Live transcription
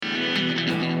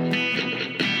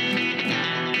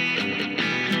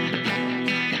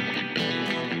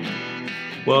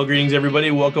Well, greetings, everybody.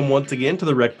 Welcome once again to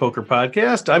the Rec Poker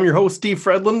Podcast. I'm your host, Steve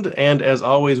Fredland, and as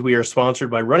always, we are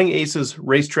sponsored by Running Aces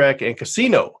Racetrack and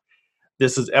Casino.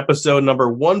 This is episode number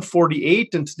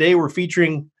 148, and today we're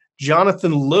featuring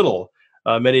Jonathan Little.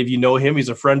 Many of you know him. He's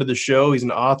a friend of the show. He's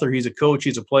an author. He's a coach.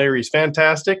 He's a player. He's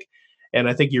fantastic, and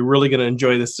I think you're really going to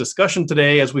enjoy this discussion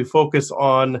today as we focus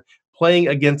on playing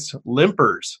against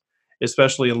limpers,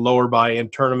 especially in lower buy-in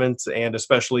tournaments and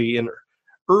especially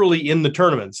early in the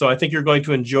tournament. So I think you're going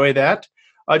to enjoy that.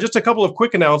 Just a couple of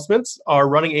quick announcements. Our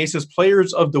Running Aces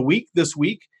Players of the Week this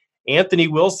week, Anthony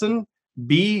Wilson,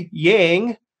 B.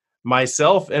 Yang,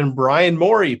 myself, and Brian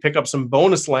Morey pick up some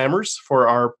bonus slammers for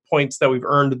our points that we've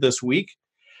earned this week.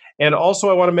 And also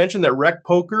I want to mention that Rec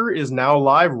Poker is now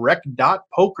live,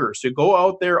 rec.poker. So go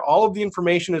out there. All of the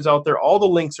information is out there. All the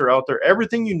links are out there.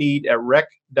 Everything you need at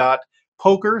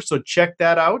rec.poker. So check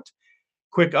that out.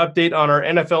 Quick update on our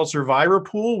NFL Survivor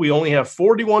pool. We only have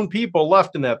 41 people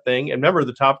left in that thing. And remember,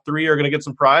 the top 3 are going to get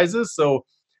some prizes. So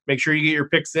make sure you get your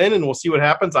picks in, and we'll see what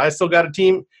happens. I still got a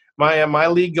team, my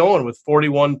league going with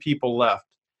 41 people left.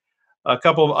 A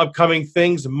couple of upcoming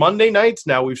things. Monday nights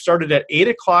now. We've started at 8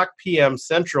 o'clock p.m.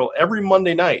 Central every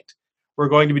Monday night. We're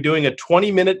going to be doing a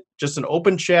 20-minute, just an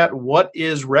open chat. What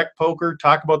is Rec Poker?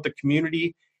 Talk about the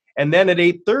community. And then at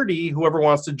 8:30, whoever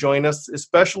wants to join us,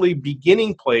 especially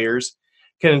beginning players,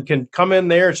 can come in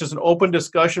there. It's just an open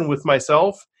discussion with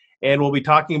myself, and we'll be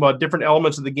talking about different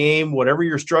elements of the game, whatever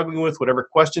you're struggling with, whatever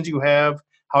questions you have,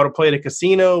 how to play at a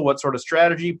casino, what sort of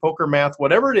strategy, poker math,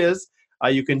 whatever it is,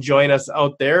 you can join us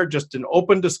out there. Just an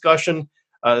open discussion,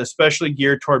 especially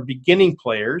geared toward beginning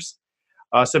players.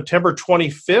 September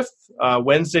 25th,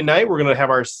 Wednesday night, we're going to have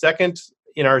our second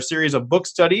in our series of book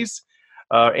studies.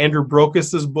 Andrew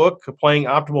Brokos's book, Playing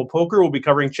Optimal Poker, will be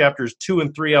covering chapters 2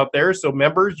 and 3 out there. So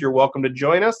members, you're welcome to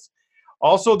join us.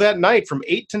 Also that night from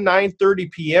 8 to 9:30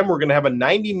 p.m., we're going to have a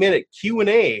 90-minute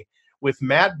Q&A with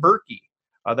Matt Berkey.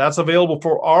 That's available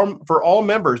for all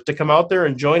members to come out there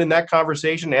and join in that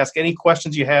conversation, ask any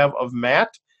questions you have of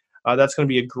Matt. That's going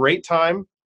to be a great time.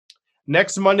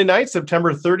 Next Monday night,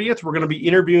 September 30th, we're going to be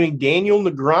interviewing Daniel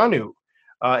Negreanu.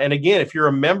 And again, if you're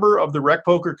a member of the Rec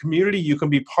Poker community, you can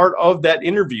be part of that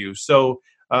interview. So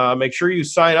make sure you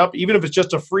sign up. Even if it's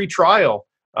just a free trial,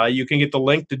 you can get the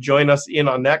link to join us in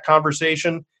on that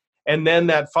conversation. And then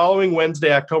that following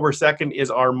Wednesday, October 2nd,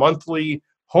 is our monthly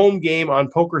home game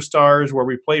on PokerStars, where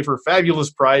we play for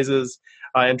fabulous prizes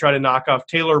and try to knock off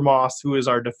Taylor Moss, who is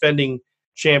our defending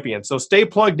champion. So stay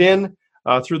plugged in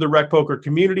through the Rec Poker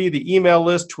community, the email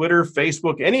list, Twitter,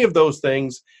 Facebook, any of those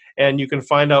things, and you can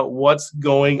find out what's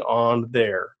going on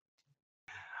there.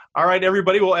 All right,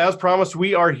 everybody. Well, as promised,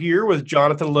 we are here with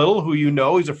Jonathan Little, who you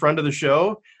know. He's a friend of the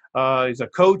show. He's a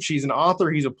coach. He's an author.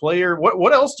 He's a player.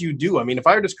 What else do you do? I mean, if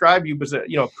I describe you as a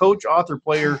coach, author,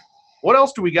 player, what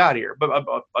else do we got here?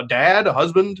 A dad, a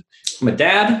husband? I'm a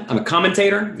dad. I'm a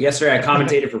commentator. Yesterday, I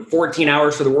commentated for 14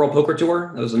 hours for the World Poker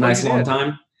Tour. That was a nice long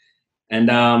time. And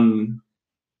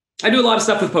I do a lot of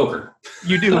stuff with poker.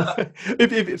 You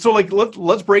do. So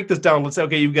let's break this down. Let's say,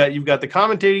 okay, you've got the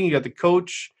commentating, you got the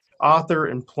coach, author,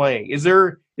 and playing. Is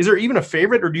there even a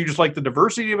favorite, or do you just like the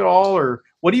diversity of it all, or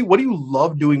what do you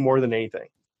love doing more than anything?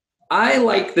 I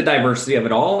like the diversity of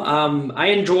it all. I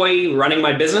enjoy running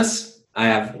my business. I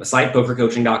have a site,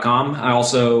 pokercoaching.com. I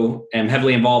also am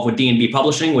heavily involved with D&B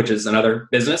Publishing, which is another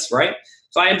business, right?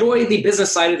 So I enjoy the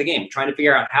business side of the game, trying to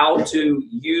figure out how to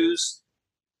use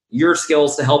your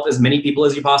skills to help as many people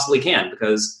as you possibly can.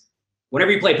 Because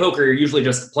whenever you play poker, you're usually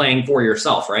just playing for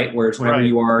yourself, right? Whereas whenever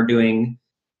you are doing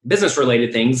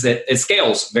business-related things, it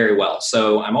scales very well.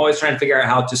 So I'm always trying to figure out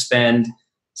how to spend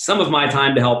some of my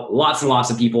time to help lots and lots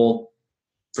of people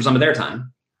for some of their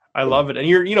time. I love it. And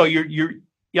you're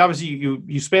obviously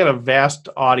you span a vast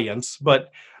audience,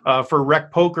 but for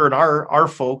Rec Poker and our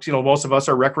folks, most of us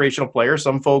are recreational players.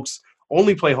 Some folks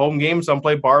only play home games, some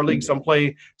play bar leagues, some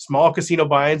play small casino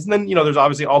buy-ins, and then there's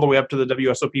obviously all the way up to the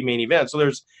WSOP main event. So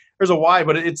there's a wide,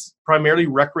 but it's primarily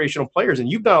recreational players.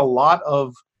 And you've done a lot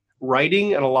of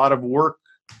writing and a lot of work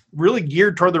really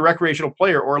geared toward the recreational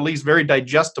player, or at least very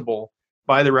digestible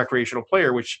by the recreational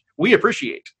player, which we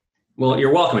appreciate. Well,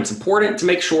 you're welcome. It's important to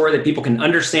make sure that people can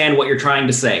understand what you're trying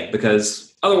to say,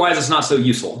 because otherwise it's not so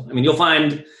useful. I mean, you'll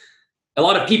find a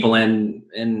lot of people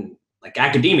in like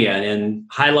academia and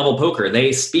high-level poker,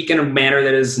 they speak in a manner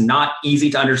that is not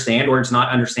easy to understand, or it's not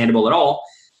understandable at all.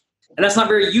 And that's not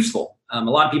very useful. A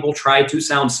lot of people try to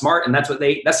sound smart, and that's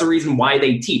the reason why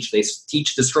they teach. They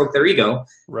teach to stroke their ego.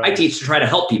 Right. I teach to try to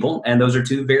help people, and those are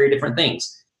two very different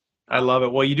things. I love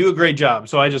it. Well, you do a great job.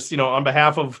 So I just, on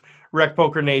behalf of Rec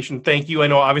Poker Nation, thank you. I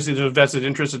know obviously there's a vested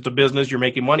interest. It's a business. You're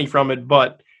making money from it,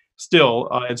 but still,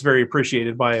 it's very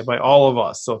appreciated by all of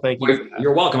us. So thank you.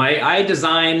 You're welcome. I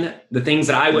design the things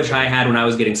that I wish I had when I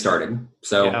was getting started.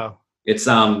 So it's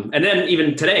and then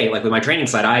even today, like with my training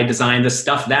site, I design the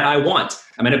stuff that I want.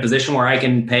 I'm in a position where I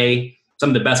can pay some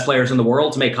of the best players in the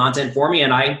world to make content for me,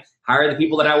 and I hire the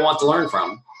people that I want to learn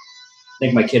from. I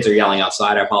think my kids are yelling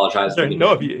outside. I apologize.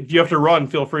 No, if you have to run,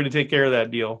 feel free to take care of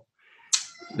that deal.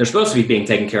 They're supposed to be being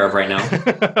taken care of right now.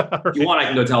 If you want, I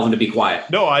can go tell them to be quiet.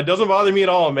 No, it doesn't bother me at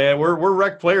all, man. We're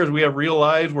rec players. We have real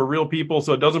lives. We're real people,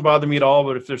 so it doesn't bother me at all.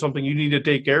 But if there's something you need to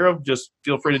take care of, just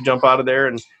feel free to jump out of there,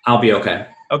 and I'll be okay.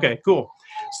 Okay, cool.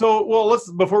 So, well,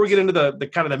 before we get into the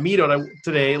kind of the meat on it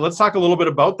today, let's talk a little bit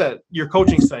about your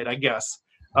coaching site, I guess.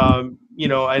 I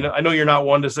know you're not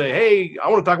one to say, hey, I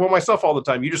want to talk about myself all the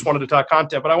time. You just wanted to talk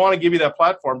content, but I want to give you that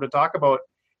platform to talk about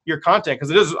your content,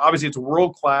 because it's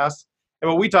world-class. And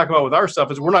what we talk about with our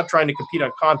stuff is we're not trying to compete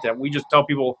on content. We just tell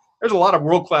people there's a lot of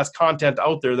world-class content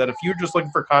out there that if you're just looking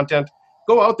for content,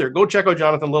 go out there, go check out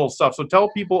Jonathan Little's stuff. So tell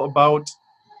people about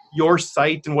your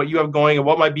site and what you have going and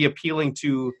what might be appealing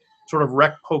to sort of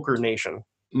Rec Poker Nation.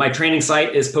 My training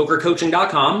site is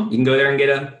pokercoaching.com. You can go there and get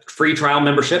a free trial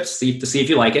membership to see if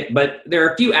you like it. But there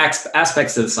are a few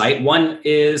aspects to the site. One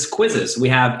is quizzes. We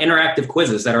have interactive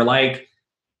quizzes that are like,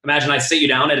 imagine I sit you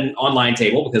down at an online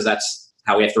table, because that's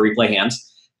how we have to replay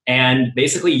hands. And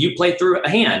basically you play through a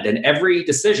hand, and every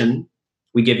decision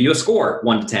we give you a score,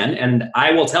 1 to 10. And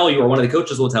I will tell you, or one of the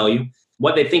coaches will tell you,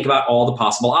 what they think about all the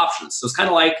possible options. So it's kind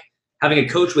of like having a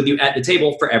coach with you at the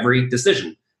table for every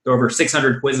decision. There are over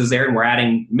 600 quizzes there, and we're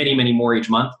adding many, many more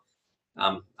each month.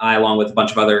 I, along with a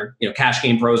bunch of other cash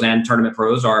game pros and tournament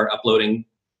pros, are uploading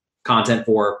content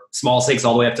for small stakes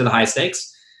all the way up to the high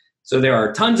stakes. So there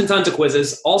are tons and tons of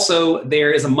quizzes. Also,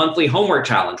 there is a monthly homework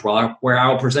challenge where I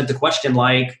will present a question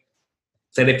like,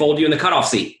 say they fold you in the cutoff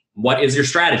seat. What is your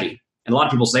strategy? And a lot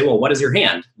of people say, well, what is your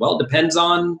hand? Well, it depends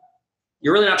on,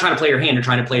 you're really not trying to play your hand, you're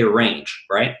trying to play your range,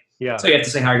 right? Yeah. So you have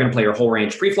to say how you're going to play your whole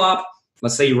range pre-flop.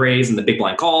 Let's say you raise and the big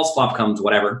blind calls, flop comes,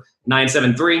 whatever,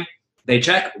 9-7-3. They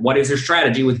check, what is your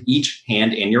strategy with each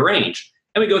hand in your range?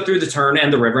 And we go through the turn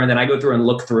and the river, and then I go through and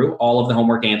look through all of the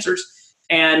homework answers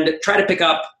and try to pick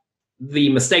up the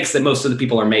mistakes that most of the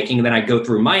people are making. And then I go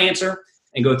through my answer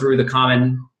and go through the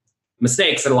common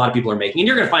mistakes that a lot of people are making. And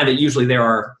you're going to find that usually there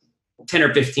are 10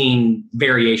 or 15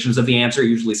 variations of the answer.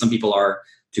 Usually some people are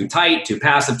too tight, too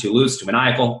passive, too loose, too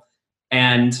maniacal,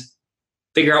 and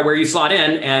figure out where you slot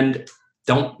in and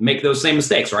don't make those same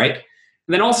mistakes, right?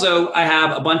 And then also I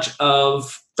have a bunch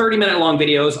of 30-minute long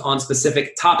videos on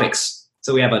specific topics.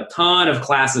 So we have a ton of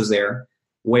classes there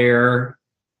where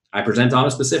I present on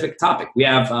a specific topic. We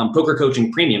have Poker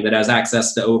Coaching Premium that has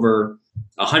access to over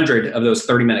 100 of those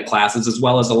 30-minute classes, as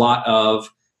well as a lot of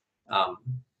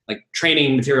like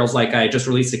training materials. Like I just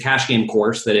released a cash game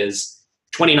course that is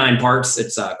 29 parts.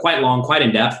 It's quite long, quite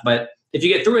in-depth, but if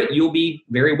you get through it, you'll be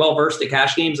very well versed at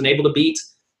cash games and able to beat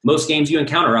most games you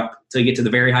encounter up till you get to the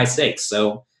very high stakes.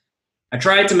 So I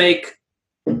tried to make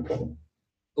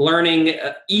learning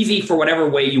easy for whatever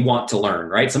way you want to learn,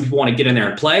 right? Some people want to get in there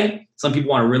and play. Some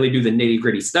people want to really do the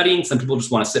nitty-gritty studying. Some people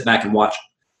just want to sit back and watch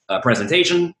a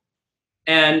presentation.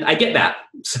 And I get that.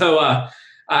 So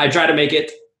I try to make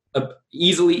it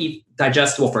easily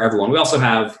digestible for everyone. We also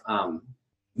have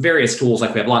various tools,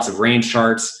 like we have lots of range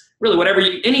charts.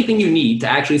 Really, anything you need to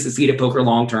actually succeed at poker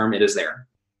long-term, it is there.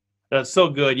 That's so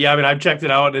good. Yeah, I mean, I've checked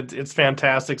it out. It's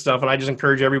fantastic stuff, and I just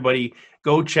encourage everybody,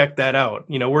 go check that out.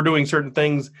 We're doing certain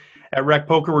things at Rec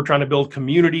Poker. We're trying to build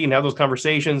community and have those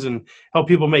conversations and help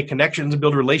people make connections and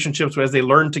build relationships as they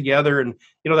learn together, and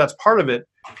that's part of it.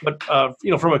 But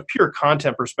from a pure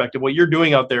content perspective, what you're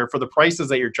doing out there for the prices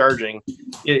that you're charging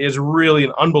is really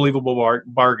an unbelievable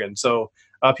bargain. So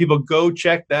people go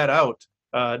check that out.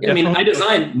 I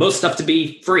design most stuff to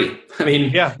be free.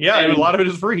 Yeah, and a lot of it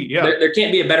is free. Yeah, there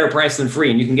can't be a better price than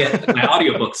free, and you can get my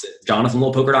audiobooks at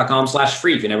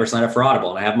jonathanlittlepoker.com/free if you never sign up for Audible.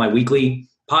 And I have my weekly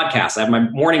podcast. I have my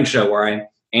morning show where I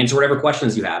answer whatever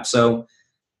questions you have. So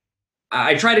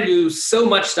I try to do so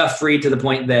much stuff free to the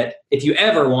point that if you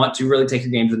ever want to really take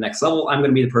your game to the next level, I'm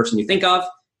going to be the person you think of,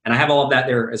 and I have all of that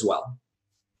there as well.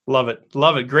 Love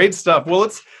it. Great stuff.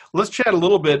 Well, let's chat a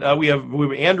little bit. We have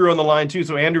Andrew on the line too.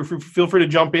 So Andrew, feel free to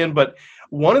jump in. But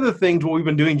one of the things what we've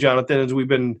been doing, Jonathan, is we've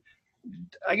been,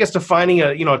 I guess, defining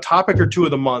a topic or two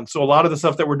of the month. So a lot of the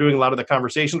stuff that we're doing, a lot of the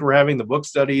conversations we're having, the book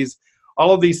studies,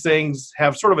 all of these things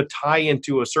have sort of a tie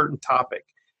into a certain topic.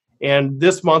 And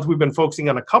this month we've been focusing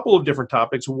on a couple of different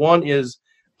topics. One is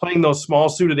playing those small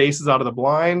suited aces out of the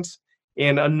blinds.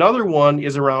 And another one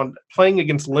is around playing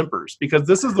against limpers, because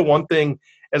this is the one thing,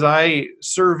 as I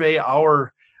survey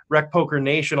our Rec Poker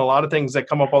Nation, a lot of things that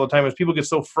come up all the time is people get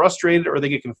so frustrated or they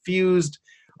get confused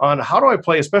on how do I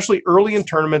play, especially early in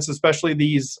tournaments, especially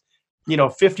these,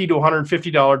 $50 to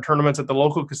 $150 tournaments at the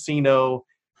local casino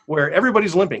where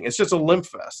everybody's limping. It's just a limp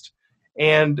fest.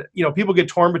 And, people get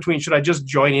torn between, should I just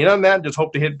join in on that and just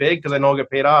hope to hit big because I know I'll get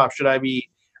paid off? Should I be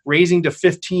raising to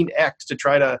 15x to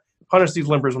try to punish these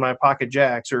limpers when I pocket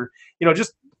jacks? Or,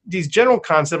 just these general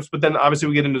concepts, but then obviously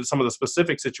we get into some of the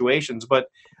specific situations. But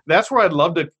that's where I'd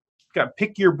love to kind of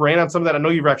pick your brain on some of that. I know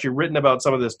you've actually written about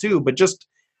some of this too, but just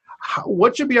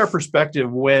what should be our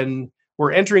perspective when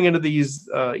we're entering into these,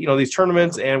 these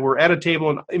tournaments and we're at a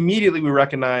table and immediately we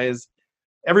recognize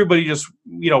everybody just,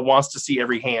 wants to see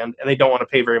every hand and they don't want to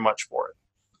pay very much for it.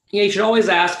 Yeah, you should always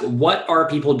ask, what are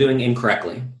people doing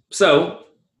incorrectly? So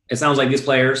it sounds like these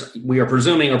players, we are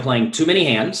presuming, are playing too many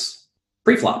hands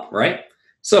pre-flop, right?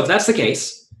 So if that's the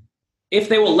case, if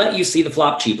they will let you see the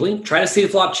flop cheaply, try to see the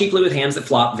flop cheaply with hands that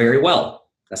flop very well.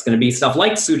 That's going to be stuff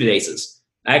like suited aces.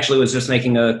 I actually was just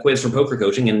making a quiz for poker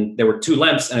coaching, and there were 2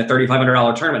 limps in a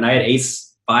 $3,500 tournament, and I had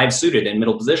ace 5 suited in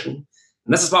middle position.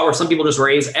 And that's a spot where some people just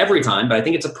raise every time, but I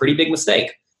think it's a pretty big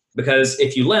mistake because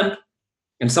if you limp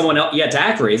and someone else yet to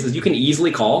act raises, you can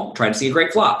easily call, try to see a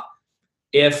great flop.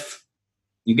 If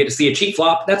you get to see a cheap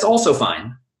flop, that's also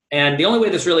fine. And the only way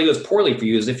this really goes poorly for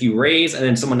you is if you raise and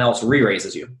then someone else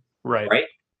re-raises you. Right.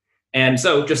 And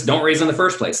so just don't raise in the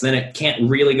first place. Then it can't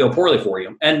really go poorly for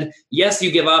you. And yes,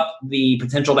 you give up the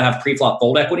potential to have pre-flop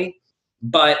fold equity,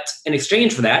 but in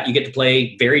exchange for that, you get to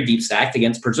play very deep stacked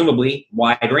against presumably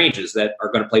wide ranges that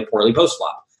are going to play poorly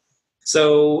post-flop.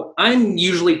 So I'm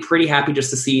usually pretty happy just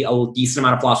to see a decent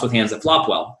amount of flops with hands that flop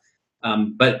well.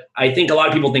 But I think a lot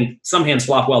of people think some hands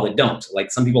flop well that don't.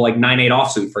 Like some people like 9-8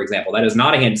 offsuit, for example. That is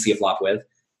not a hand to see a flop with,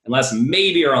 unless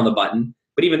maybe you're on the button.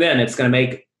 But even then, it's going to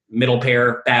make middle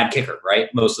pair bad kicker,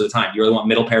 right? Most of the time. You really want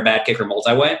middle pair bad kicker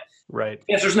multi-way? Right.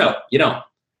 The answer is no, you don't.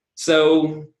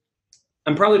 So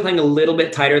I'm probably playing a little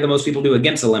bit tighter than most people do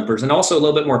against the limpers, and also a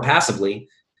little bit more passively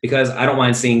because I don't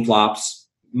mind seeing flops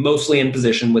mostly in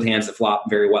position with hands that flop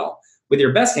very well. With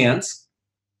your best hands,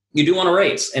 you do want to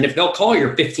raise. And if they'll call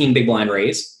your 15 big blind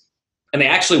raise, and they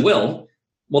actually will,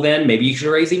 well, then maybe you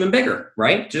should raise even bigger,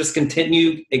 right? Just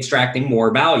continue extracting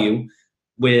more value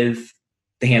with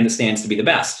the hand that stands to be the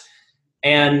best.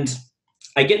 And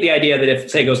I get the idea that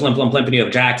if, say, it goes limp, limp, limp, and you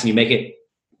have jacks and you make it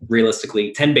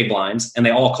realistically 10 big blinds and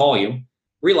they all call you,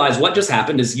 realize what just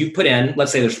happened is you put in,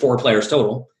 let's say there's 4 players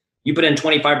total, you put in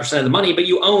 25% of the money, but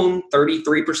you own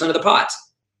 33% of the pot.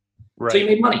 Right. So you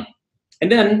made money.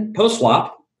 And then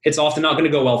post-flop, it's often not going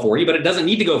to go well for you, but it doesn't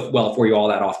need to go well for you all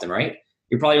that often, right?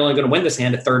 You're probably only going to win this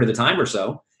hand a third of the time or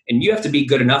so. And you have to be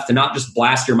good enough to not just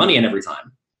blast your money in every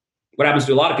time. What happens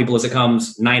to a lot of people is it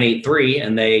comes 9-8-3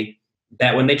 and they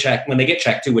get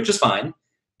checked to, which is fine.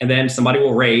 And then somebody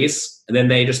will raise and then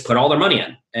they just put all their money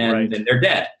in and then they're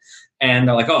dead. And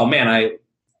they're like, oh man, I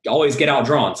always get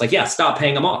outdrawn. It's like, yeah, stop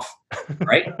paying them off,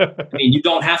 right? I mean, you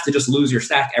don't have to just lose your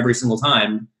stack every single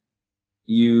time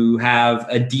you have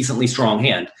a decently strong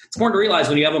hand. It's important to realize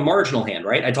when you have a marginal hand,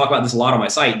 right? I talk about this a lot on my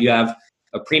site. You have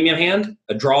a premium hand,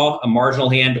 a draw, a marginal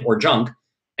hand, or junk.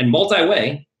 And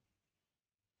multi-way,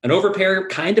 an overpair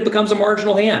kind of becomes a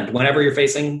marginal hand whenever you're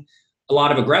facing a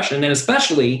lot of aggression, and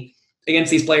especially against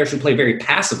these players who play very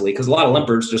passively, because a lot of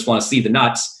limpers just want to see the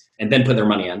nuts and then put their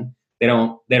money in. They're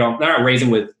not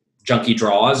raising with junky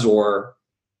draws or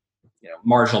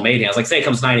marginal made hands. Like say it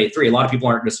comes 9-8-3. A lot of people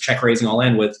aren't just check raising all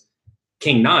in with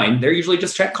King 9. They're usually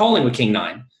just check calling with King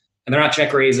 9. And they're not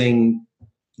check raising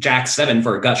Jack 7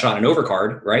 for a gut shot and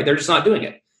overcard, right? They're just not doing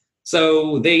it.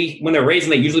 So when they're raising,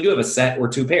 they usually do have a set or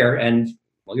 2 pair, and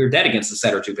well, you're dead against a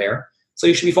set or 2 pair. So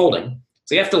you should be folding.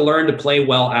 So you have to learn to play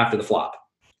well after the flop.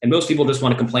 And most people just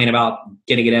want to complain about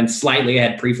getting it in slightly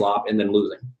ahead pre-flop and then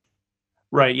losing.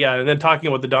 Right, yeah. And then talking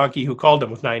about the donkey who called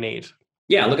him with 9-8.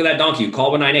 Yeah, look at that donkey who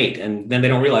called with 9-8. And then they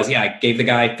don't realize, I gave the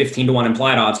guy 15-1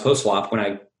 implied odds post-flop when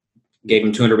I gave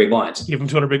him 200 big blinds. Give him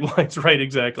 200 big blinds, right,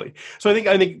 exactly. So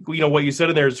I think what you said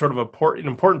in there is sort of an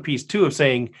important piece, too, of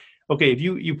saying, okay, if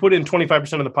you put in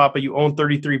 25% of the pot, but you own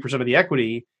 33% of the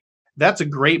equity, that's a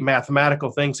great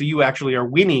mathematical thing. So you actually are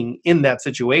winning in that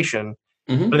situation.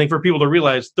 Mm-hmm. But I think for people to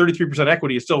realize 33%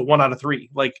 equity is still 1 out of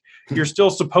 3. Like you're still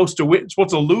supposed to win,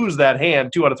 supposed to lose that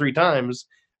hand 2 out of 3 times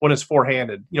when it's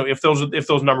 4-handed. If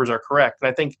those numbers are correct. And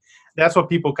I think that's what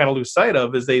people kind of lose sight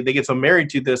of is they get so married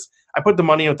to this. I put the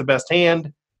money in with the best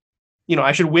hand.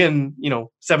 I should win.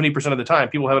 70% of the time.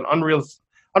 People have an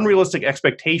unrealistic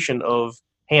expectation of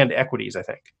hand equities, I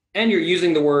think. And you're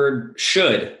using the word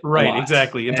should. Right,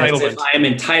 exactly. Entitlement. As if I am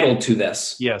entitled to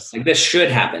this. Yes. Like this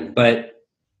should happen. But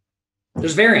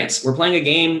there's variance. We're playing a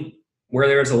game where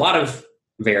there's a lot of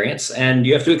variance, and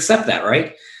you have to accept that,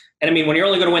 right? And I mean, when you're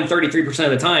only going to win 33%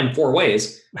 of the time 4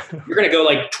 ways, you're going to go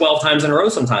like 12 times in a row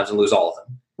sometimes and lose all of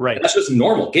them. Right. And that's just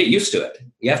normal. Get used to it.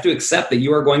 You have to accept that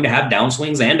you are going to have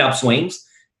downswings and upswings.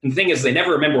 And the thing is, they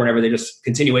never remember whenever they just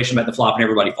continuation bet the flop and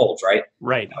everybody folds, right?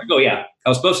 Right. Like, oh yeah, that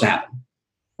was supposed to happen.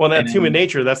 Well, that's human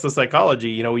nature. That's the psychology.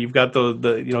 You've got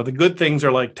the good things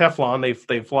are like Teflon.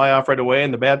 They fly off right away,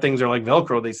 and the bad things are like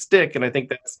Velcro. They stick. And I think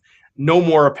that's no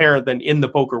more apparent than in the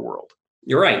poker world.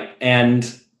 You're right.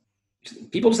 And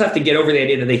people just have to get over the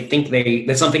idea that they think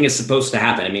that something is supposed to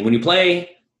happen. I mean, when you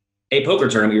play a poker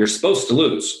tournament, you're supposed to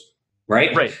lose,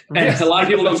 right? Right. And yes, a lot of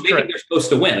people don't think they're supposed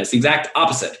to win. It's the exact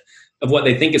opposite of what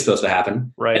they think is supposed to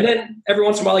happen. Right. And then every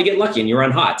once in a while you get lucky and you run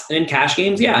hot. And in cash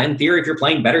games, yeah, in theory, if you're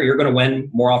playing better, you're going to win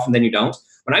more often than you don't.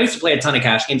 When I used to play a ton of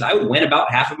cash games, I would win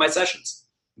about half of my sessions.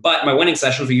 But my winning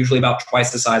sessions were usually about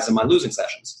twice the size of my losing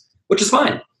sessions, which is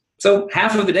fine. So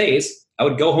half of the days, I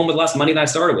would go home with less money than I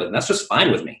started with. And that's just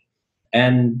fine with me.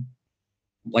 And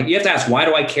like, you have to ask, why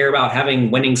do I care about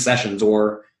having winning sessions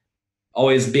or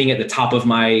always being at the top of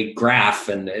my graph?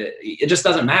 And it just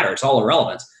doesn't matter. It's all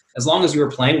irrelevant. As long as you are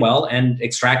playing well and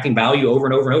extracting value over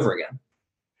and over and over again.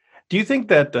 Do you think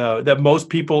that that most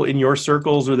people in your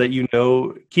circles or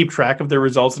that keep track of their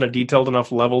results in a detailed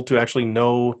enough level to actually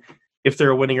know if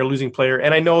they're a winning or losing player?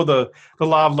 And I know the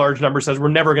law of large numbers says we're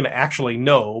never going to actually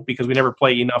know because we never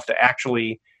play enough to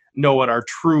actually know what our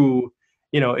true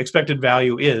expected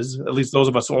value is. At least those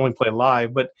of us who only play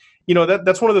live. But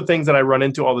that's one of the things that I run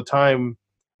into all the time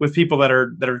with people that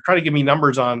are trying to give me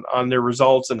numbers on their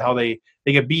results and how they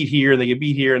get beat here and they get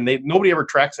beat here, and nobody ever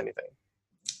tracks anything.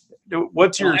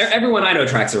 What's your? Everyone I know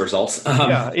tracks the results.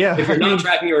 Yeah. If you're not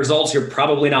tracking your results, you're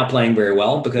probably not playing very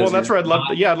well. Because that's where I'd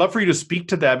love for you to speak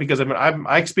to that, because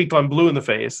I speak on blue in the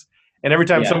face, and every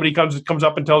time somebody comes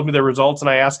up and tells me their results, and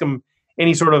I ask them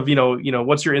any sort of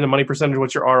what's your in the money percentage,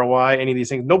 what's your ROI, any of these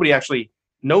things, nobody actually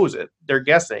knows it. They're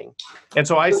guessing, and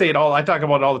so I say it all. I talk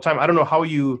about it all the time. I don't know how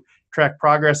you track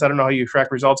progress. I don't know how you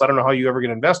track results. I don't know how you ever get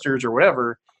investors or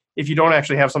whatever if you don't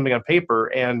actually have something on paper.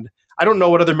 And I don't know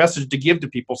what other message to give to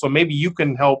people. So maybe you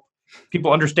can help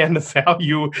people understand the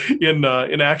value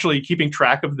in actually keeping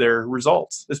track of their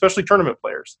results, especially tournament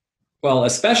players. Well,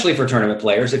 especially for tournament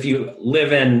players, if you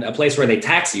live in a place where they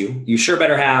tax you, you sure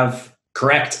better have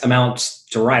correct amounts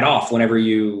to write off whenever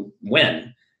you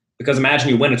win. Because imagine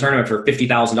you win a tournament for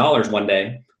 $50,000 one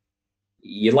day.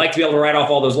 You'd like to be able to write off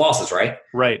all those losses, right?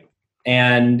 Right.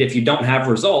 And if you don't have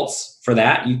results for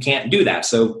that, you can't do that.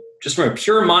 So just from a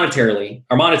pure monetary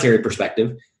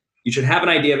perspective, you should have an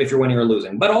idea of if you're winning or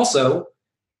losing. But also,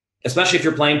 especially if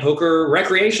you're playing poker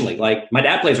recreationally, like my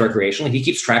dad plays recreationally, he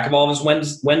keeps track of all of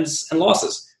his wins and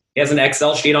losses. He has an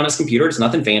Excel sheet on his computer. It's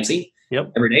nothing fancy.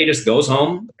 Yep. Every day he just goes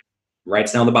home,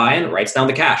 writes down the buy-in, writes down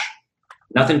the cash.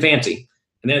 Nothing fancy.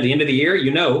 And then at the end of the year,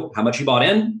 you know how much you bought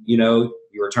in, your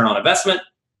return on investment,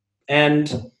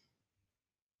 and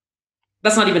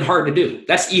that's not even hard to do.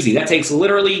 That's easy. That takes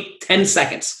literally 10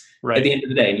 seconds at the end of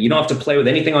the day. You don't have to play with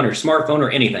anything on your smartphone or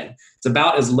anything. It's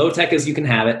about as low tech as you can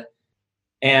have it.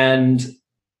 And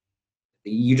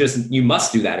you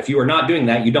must do that. If you are not doing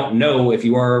that, you don't know if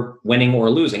you are winning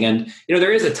or losing. And,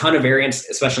 there is a ton of variance,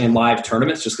 especially in live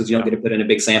tournaments, just because you don't get to put in a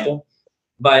big sample.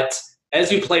 But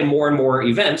as you play more and more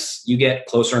events, you get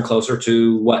closer and closer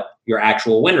to what your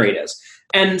actual win rate is.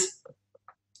 And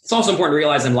it's also important to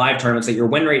realize in live tournaments that your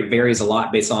win rate varies a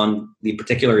lot based on the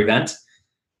particular event.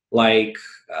 Like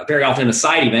very often in a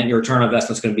side event, your return on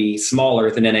investment is going to be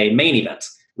smaller than in a main event.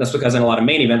 That's because in a lot of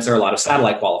main events, there are a lot of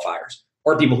satellite qualifiers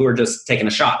or people who are just taking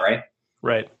a shot, right?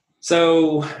 Right.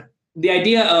 So the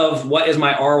idea of what is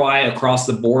my ROI across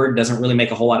the board doesn't really make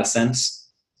a whole lot of sense,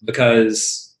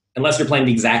 because unless you're playing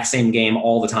the exact same game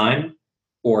all the time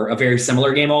or a very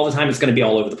similar game all the time, it's going to be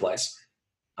all over the place.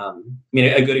 A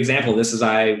good example of this is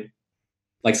say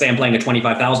I'm playing a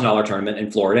 $25,000 tournament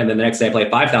in Florida, and then the next day I play a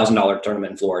 $5,000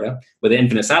 tournament in Florida with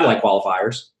infinite satellite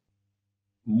qualifiers.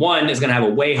 One is going to have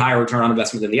a way higher return on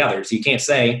investment than the other. So you can't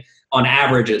say on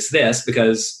average it's this,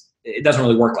 because it doesn't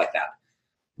really work like that.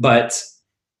 But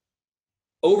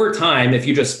over time, if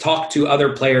you just talk to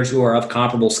other players who are of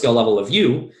comparable skill level of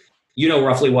you know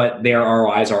roughly what their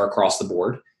ROIs are across the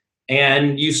board.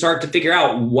 And you start to figure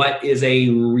out what is a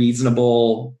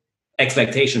reasonable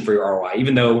expectation for your ROI,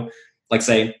 even though, like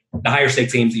say, the higher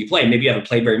stakes games that you play, maybe you haven't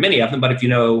played very many of them, but if you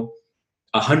know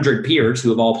 100 peers who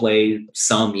have all played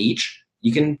some each,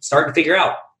 you can start to figure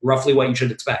out roughly what you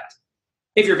should expect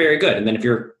if you're very good. And then if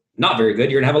you're not very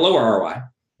good, you're going to have a lower ROI.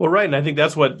 Well, right, and I think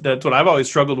that's what I've always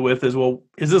struggled with is, well,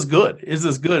 is this good? Is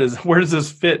this good? Where does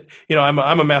this fit? I'm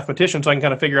a mathematician, so I can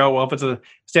kind of figure out, well, if it's a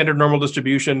standard normal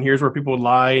distribution, here's where people would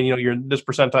lie, and you're in this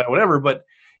percentile, whatever. But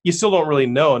you still don't really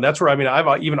know, and that's where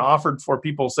I've even offered for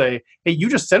people say, hey, you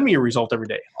just send me your result every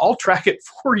day. I'll track it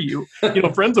for you.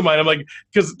 Friends of mine, I'm like,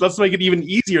 because let's make it even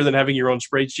easier than having your own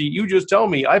spreadsheet. You just tell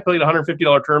me I played a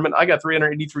 $150 tournament, I got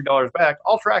 $383 back.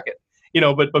 I'll track it.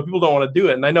 But people don't want to do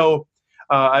it, and I know.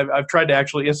 I've tried to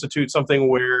actually institute something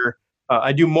where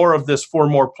I do more of this for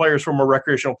more players, for more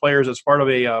recreational players, as part of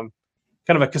a kind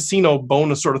of a casino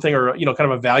bonus sort of thing, or kind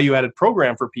of a value added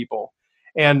program for people.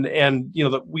 And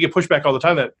we get pushback all the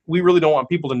time that we really don't want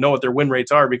people to know what their win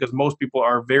rates are, because most people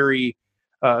are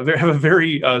have a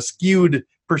very skewed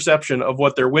perception of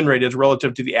what their win rate is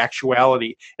relative to the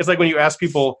actuality. It's like when you ask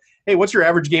people, hey, what's your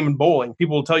average game in bowling?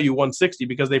 People will tell you 160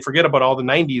 because they forget about all the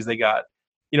 90s they got.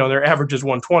 Their average is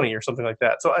 120 or something like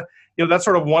that. So, that's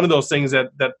sort of one of those things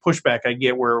that pushback I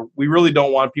get, where we really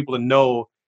don't want people to know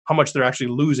how much they're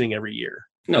actually losing every year.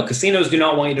 No, casinos do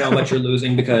not want you to know how much you're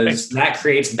losing, because that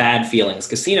creates bad feelings.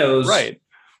 Casinos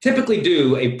typically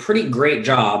do a pretty great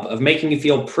job of making you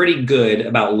feel pretty good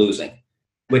about losing,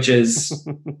 which is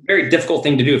a very difficult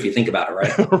thing to do if you think about it,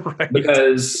 right? Right.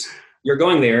 Because you're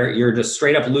going there, you're just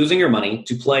straight up losing your money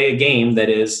to play a game that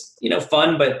is,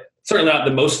 fun, but certainly not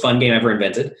the most fun game ever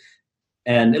invented,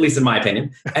 and at least in my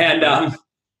opinion. And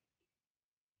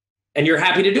you're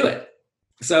happy to do it.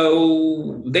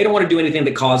 So they don't want to do anything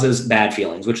that causes bad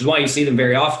feelings, which is why you see them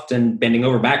very often bending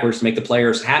over backwards to make the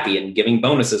players happy and giving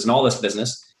bonuses and all this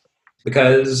business,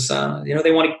 because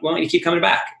they want you to keep coming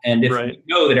back. And if you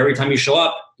know that every time you show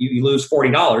up, you lose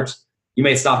 $40, you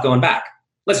may stop going back,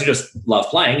 unless you just love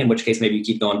playing, in which case maybe you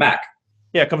keep going back.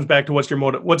 Yeah, it comes back to what's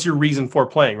your reason for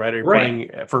playing, right? Are you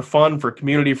playing for fun, for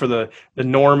community, for the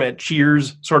norm at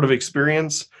Cheers sort of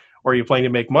experience, or are you playing to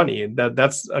make money? And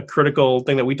that's a critical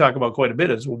thing that we talk about quite a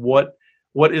bit, is what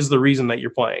is the reason that you're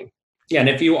playing? Yeah, and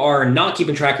if you are not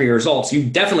keeping track of your results, you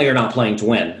definitely are not playing to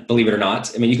win, believe it or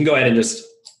not. I mean, you can go ahead and just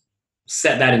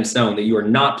set that in stone, that you are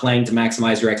not playing to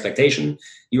maximize your expectation.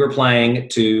 You are playing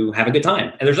to have a good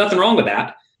time. And there's nothing wrong with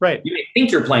that. Right. You may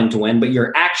think you're playing to win, but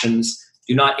your actions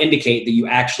do not indicate that you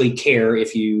actually care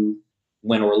if you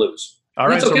win or lose. All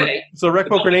right, that's okay. So Rec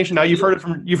Poker Nation, now you've heard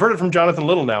it from Jonathan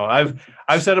Little. Now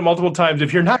I've said it multiple times.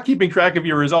 If you're not keeping track of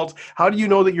your results, how do you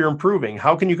know that you're improving?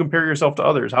 How can you compare yourself to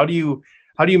others? How do you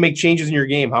make changes in your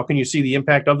game? How can you see the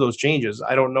impact of those changes?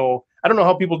 I don't know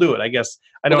how people do it. I guess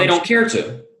they don't care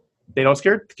to. They don't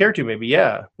care to. Maybe,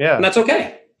 yeah. And that's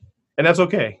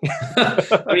okay.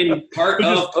 I mean, part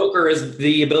of poker is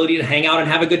the ability to hang out and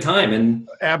have a good time. And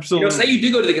absolutely, say you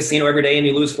do go to the casino every day and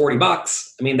you lose $40.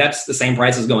 I mean, that's the same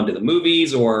price as going to the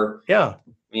movies, or I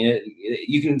mean,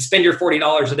 you can spend your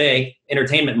 $40 a day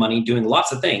entertainment money doing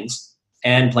lots of things,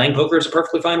 and playing poker is a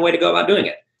perfectly fine way to go about doing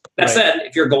it. That said,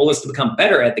 if your goal is to become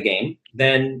better at the game,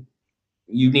 then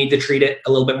you need to treat it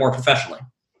a little bit more professionally.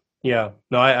 Yeah,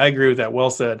 no, I agree with that.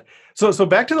 Well said. So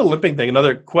back to the limping thing.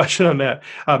 Another question on that.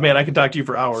 Man, I could talk to you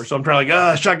for hours. So I'm trying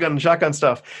shotgun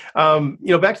stuff.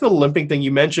 Back to the limping thing. You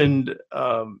mentioned,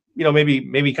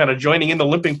 maybe kind of joining in the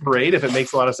limping parade, if it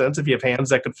makes a lot of sense. If you have hands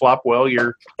that could flop well,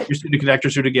 your suited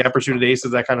connector, suited gapper, suited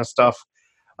aces, that kind of stuff.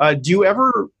 Do you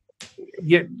ever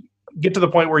get to the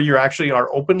point where you actually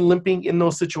are open limping in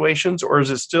those situations, or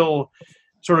is it still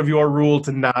sort of your rule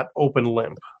to not open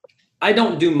limp? I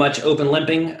don't do much open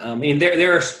limping. I mean,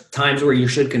 there are times where you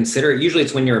should consider it. Usually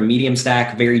it's when you're a medium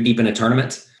stack, very deep in a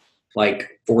tournament, like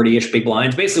 40-ish big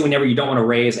blinds. Basically, whenever you don't want to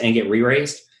raise and get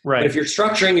re-raised. Right. But if you're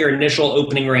structuring your initial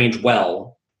opening range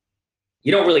well,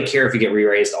 you don't really care if you get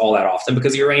re-raised all that often,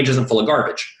 because your range isn't full of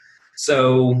garbage.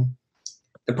 So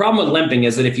the problem with limping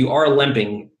is that if you are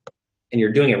limping and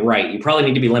you're doing it right, you probably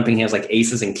need to be limping hands like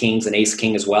aces and kings and ace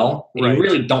king as well. And you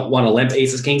really don't want to limp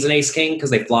aces, kings, and ace king, because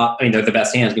they flop. I mean, they're the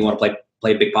best hands, and you want to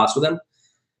play big pots with them.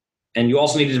 And you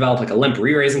also need to develop like a limp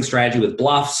re-raising strategy with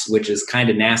bluffs, which is kind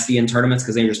of nasty in tournaments,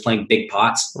 because then you're just playing big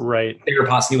pots, bigger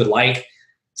pots than you would like.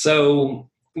 So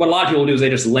what a lot of people do is they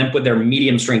just limp with their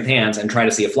medium strength hands and try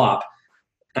to see a flop.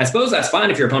 And I suppose that's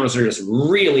fine if your opponents are just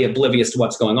really oblivious to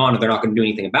what's going on and they're not going to do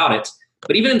anything about it.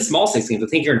 But even in small stakes games, I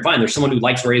think you're going to find there's someone who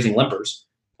likes raising limpers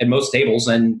at most tables.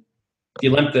 And if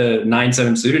you limp the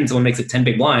 9-7 suited and someone makes it 10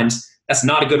 big blinds, that's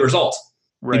not a good result.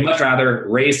 You'd much rather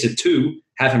raise to 2,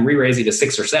 have him re-raise you to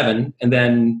 6 or 7, and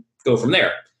then go from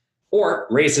there. Or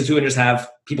raise to 2 and just have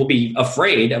people be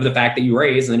afraid of the fact that you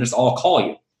raise and then just all call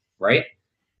you, right?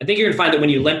 I think you're going to find that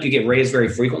when you limp, you get raised very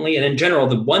frequently. And in general,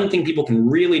 the one thing people can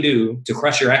really do to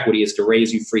crush your equity is to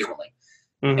raise you frequently.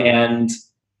 Mm-hmm. And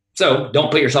So don't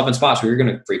put yourself in spots where you're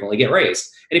going to frequently get raised.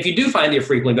 And if you do find that you're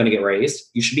frequently going to get raised,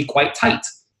 you should be quite tight.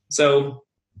 So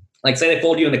like say they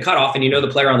fold you in the cutoff and you know the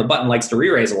player on the button likes to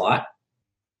re-raise a lot,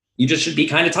 you just should be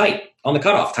kind of tight on the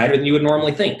cutoff, tighter than you would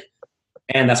normally think.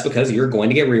 And that's because you're going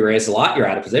to get re-raised a lot. You're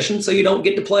out of position, so you don't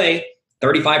get to play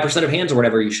 35% of hands or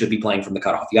whatever you should be playing from the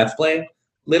cutoff. You have to play a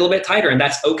little bit tighter, and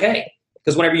that's okay.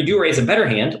 Because whenever you do raise a better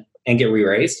hand and get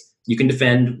re-raised, you can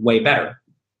defend way better.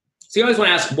 So you always want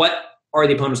to ask, what are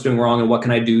the opponents doing wrong and what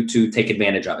can I do to take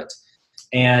advantage of it?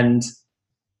 And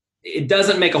it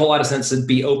doesn't make a whole lot of sense to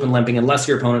be open limping unless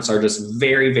your opponents are just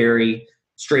very, very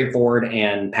straightforward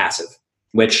and passive,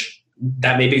 which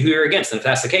that may be who you're against. And if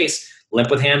that's the case, limp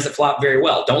with hands that flop very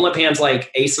well. Don't limp hands like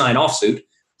ace-9 offsuit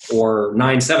or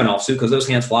 9-7 offsuit because those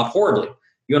hands flop horribly.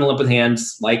 You want to limp with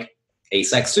hands like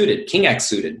ace-x suited, king-x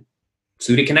suited,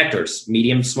 suited connectors,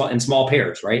 medium and small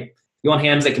pairs, right? You want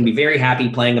hands that can be very happy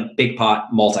playing a big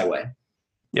pot multi-way.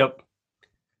 Yep.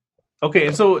 Okay,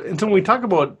 and so when we talk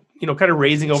about, kind of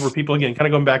raising over people again, kind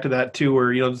of going back to that too,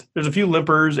 where, there's a few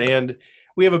limpers and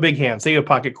we have a big hand, say you have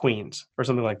pocket queens or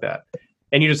something like that.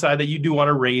 And you decide that you do want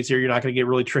to raise here. You're not going to get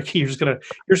really tricky. You're just going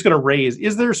to raise.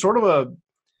 Is there sort of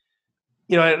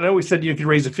a, I know we said you could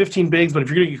raise to 15 bigs, but if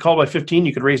you're going to get called by 15,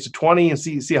 you could raise to 20 and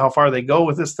see how far they go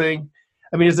with this thing.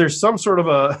 I mean, is there some sort of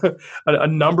a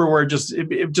number where it just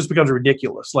becomes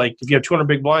ridiculous? Like if you have 200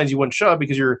 big blinds, you wouldn't shove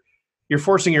because you're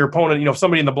forcing your opponent. If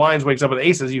somebody in the blinds wakes up with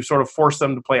aces, you sort of force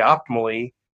them to play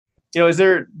optimally. Is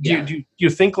there? Do you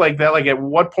think like that? Like at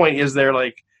what point is there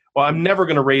like, well, I'm never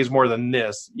going to raise more than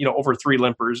this, over 3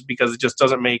 limpers because it just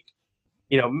doesn't make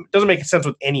sense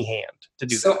with any hand to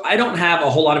do that. So I don't have a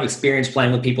whole lot of experience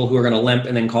playing with people who are going to limp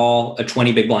and then call a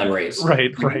 20 big blind raise.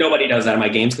 Right. Nobody does that in my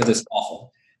games because it's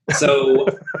awful. So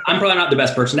I'm probably not the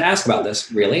best person to ask about this,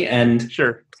 really. And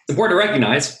sure, it's important to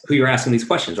recognize who you're asking these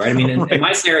questions, right? I mean, in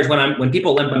my scenarios, when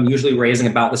people limp, I'm usually raising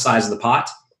about the size of the pot.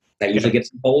 That usually gets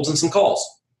some folds and some calls.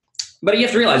 But you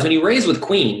have to realize when you raise with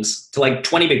queens to like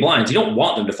 20 big blinds, you don't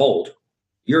want them to fold.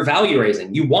 You're value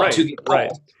raising. You want to get called.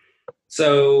 Right.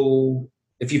 So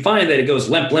if you find that it goes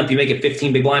limp, you make it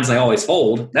 15 big blinds, they always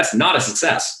fold. That's not a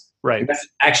success. Right. That's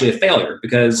actually a failure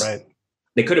because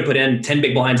they could have put in 10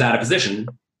 big blinds out of position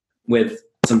with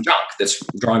some junk that's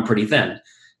drawing pretty thin.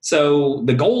 So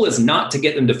the goal is not to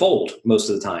get them to fold most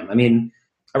of the time. I mean,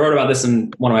 I wrote about this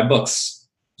in one of my books.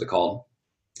 What's it called?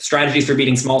 Strategies for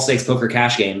Beating Small Stakes Poker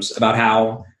Cash Games, about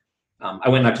how I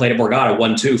went and I played at Borgata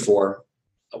 1-2 for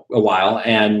a while.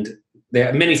 And there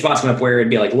are many spots come up where it'd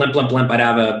be like limp. I'd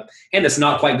have a hand that's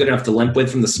not quite good enough to limp with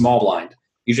from the small blind.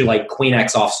 Usually like Queen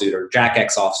X offsuit or Jack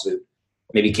X offsuit,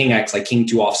 maybe King X, like King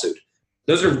 2 offsuit.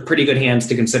 Those are pretty good hands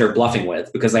to consider bluffing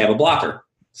with because they have a blocker.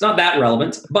 It's not that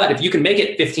relevant, but if you can make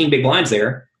it 15 big blinds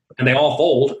there and they all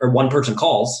fold or one person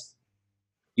calls,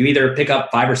 you either pick up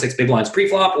 5 or 6 big blinds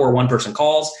pre-flop or one person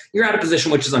calls. You're out of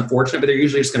position, which is unfortunate, but they're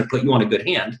usually just going to put you on a good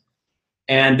hand.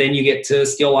 And then you get to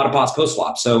steal a lot of pots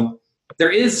post-flop. So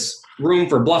there is room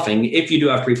for bluffing if you do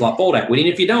have pre-flop fold equity.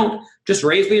 And if you don't, just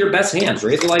raise with your best hands.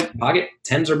 Raise with like pocket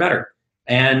 10s or better.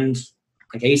 And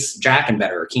like ace, jack and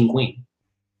better, or king, queen.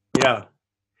 Yeah.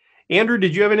 Andrew,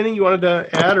 did you have anything you wanted to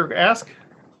add or ask?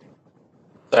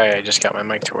 Sorry, I just got my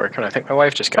mic to work, and I think my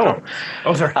wife just got home.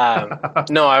 Oh, sorry.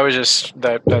 No, I was just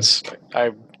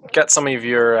I got some of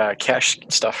your cash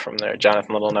stuff from there,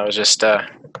 Jonathan Little, and I was just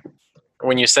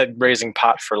when you said raising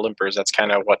pot for limpers, that's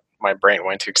kind of what my brain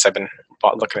went to because I've been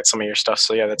looking at some of your stuff.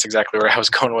 So yeah, that's exactly where I was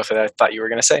going with it. I thought you were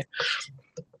going to say.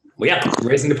 Well, yeah,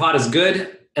 raising the pot is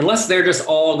good unless they're just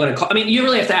all going to call. I mean, you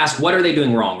really have to ask, what are they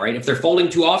doing wrong, right? If they're folding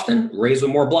too often, raise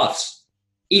with more bluffs.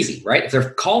 Easy, right? If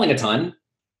they're calling a ton,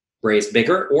 raise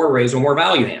bigger or raise with more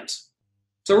value hands.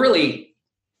 So really,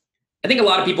 I think a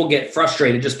lot of people get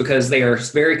frustrated just because they are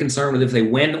very concerned with if they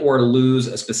win or lose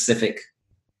a specific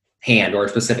hand or a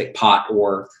specific pot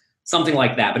or something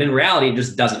like that. But in reality, it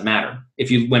just doesn't matter if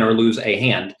you win or lose a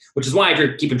hand, which is why if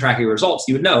you're keeping track of your results,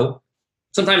 you would know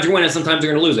sometimes you're winning, sometimes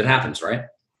you're going to lose. It happens, right?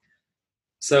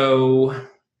 So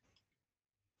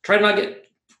try to not get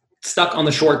stuck on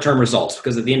the short-term results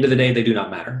because at the end of the day, they do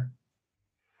not matter.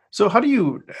 So how do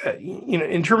you,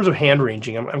 in terms of hand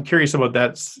ranging, I'm curious about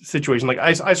that situation. Like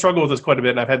I struggle with this quite a bit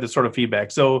and I've had this sort of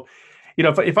feedback. So,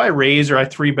 if I raise or I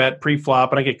 3-bet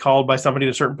pre-flop and I get called by somebody in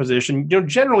a certain position,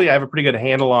 generally I have a pretty good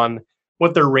handle on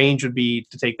what their range would be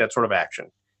to take that sort of action.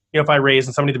 If I raise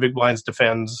and somebody in the big blinds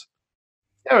defends,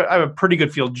 I have a pretty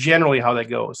good feel generally how that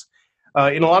goes.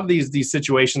 In a lot of these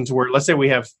situations where, let's say we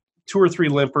have 2 or 3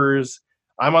 limpers,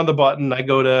 I'm on the button, I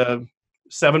go to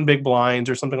 7 big blinds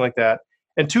or something like that,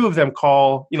 and 2 of them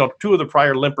call, 2 of the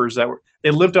prior limpers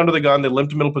they limped under the gun, they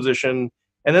limped to middle position,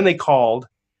 and then they called.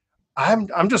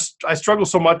 I struggle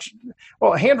so much.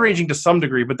 Well, hand ranging to some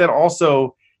degree, but then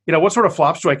also, what sort of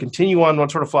flops do I continue on?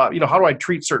 What sort of flop, how do I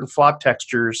treat certain flop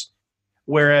textures?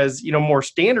 Whereas, more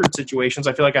standard situations,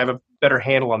 I feel like I have a better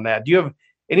handle on that. Do you have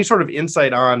any sort of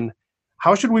insight on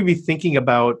how should we be thinking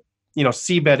about,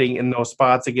 C betting in those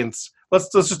spots against, let's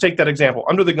just take that example.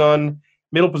 Under the gun,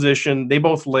 middle position, they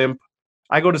both limp.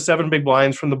 I go to 7 big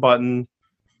blinds from the button.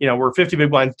 We're 50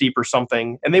 big blinds deep or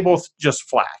something, and they both just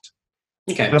flat.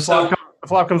 Okay. And the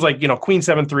flop comes like, queen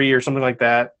 7-3 or something like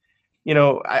that.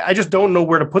 I just don't know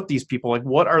where to put these people. Like,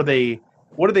 what are they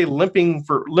limping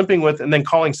with and then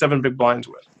calling 7 big blinds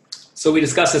with? So we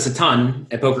discuss this a ton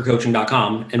at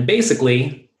pokercoaching.com, and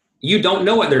basically you don't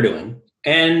know what they're doing.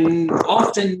 And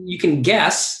often you can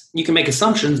guess, you can make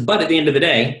assumptions, but at the end of the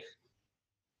day,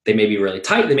 they may be really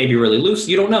tight, they may be really loose,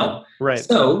 you don't know. Right.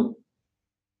 So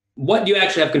what do you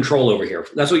actually have control over here?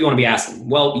 That's what you want to be asking.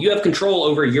 Well, you have control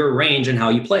over your range and how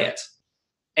you play it.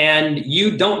 And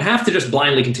you don't have to just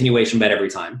blindly continuation bet every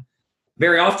time.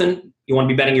 Very often, you want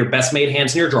to be betting your best made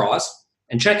hands and your draws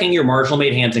and checking your marginal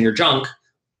made hands and your junk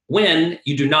when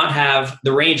you do not have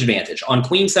the range advantage. On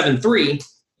queen 7-3,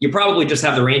 you probably just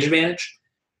have the range advantage,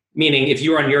 meaning if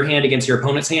you run your hand against your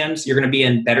opponent's hands, you're going to be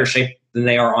in better shape than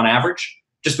they are on average,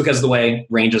 just because of the way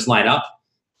ranges line up.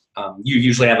 You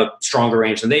usually have a stronger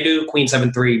range than they do. Queen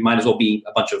 7-3 might as well be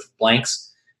a bunch of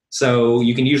blanks. So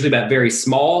you can usually bet very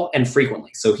small and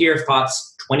frequently. So here, if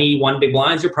pot's 21 big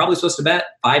blinds, you're probably supposed to bet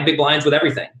 5 big blinds with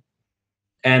everything.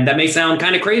 And that may sound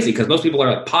kind of crazy because most people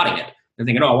are like potting it. They're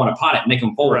thinking, I want to pot it, make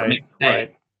them fold.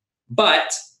 Right.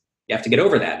 But you have to get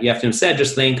over that. You have to instead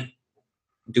just think,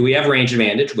 do we have range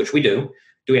advantage, which we do?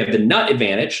 Do we have the nut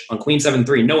advantage? On queen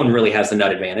 7-3, no one really has the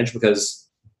nut advantage because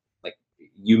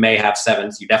you may have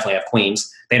 7s, you definitely have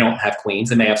queens. They don't have queens,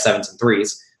 they may have 7s and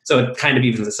 3s. So it kind of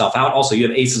evens itself out. Also, you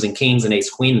have aces and kings and ace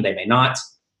queen, and they may not.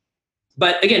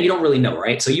 But again, you don't really know,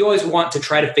 right? So you always want to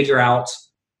try to figure out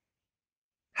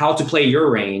how to play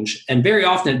your range. And very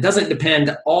often it doesn't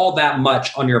depend all that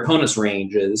much on your opponent's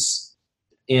ranges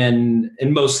in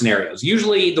most scenarios.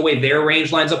 Usually the way their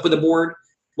range lines up with the board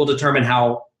will determine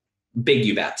how big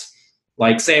you bet.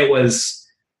 Like say it was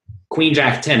queen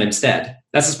jack 10 instead.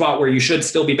 That's a spot where you should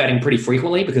still be betting pretty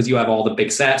frequently because you have all the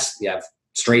big sets. You have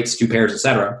straights, 2 pairs,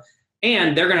 etc.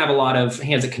 And they're going to have a lot of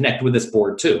hands that connect with this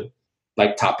board too,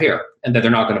 like top pair, and that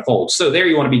they're not going to fold. So there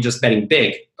you want to be just betting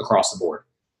big across the board.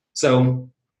 So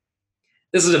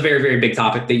this is a very, very big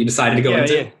topic that you decided to go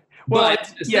into. Yeah. Well,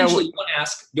 but essentially you want to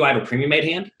ask, do I have a premium made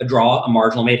hand, a draw, a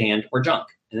marginal made hand, or junk?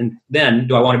 And then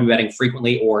do I want to be betting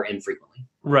frequently or infrequently?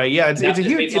 Right. Yeah. It's a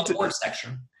huge board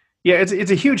section. Yeah, it's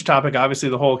a huge topic, obviously,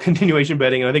 the whole continuation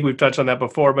betting, and I think we've touched on that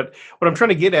before. But what I'm trying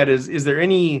to get at is there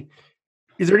any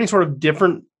sort of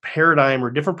different paradigm or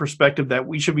different perspective that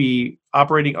we should be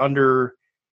operating under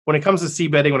when it comes to C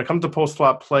betting, when it comes to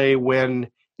post-flop play, when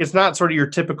it's not sort of your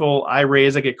typical I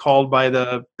raise, I get called by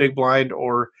the big blind,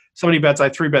 or somebody bets, I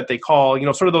 3-bet, they call,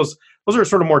 sort of those are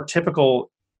sort of more typical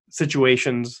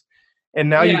situations. And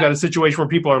now you've got a situation where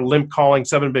people are limp calling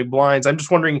 7 big blinds. I'm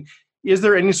just wondering, is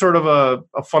there any sort of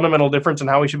a fundamental difference in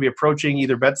how we should be approaching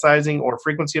either bet sizing or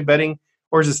frequency of betting,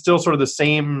 or is it still sort of the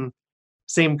same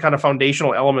kind of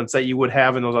foundational elements that you would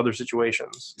have in those other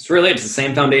situations? It's the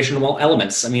same foundational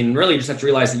elements. I mean, really, you just have to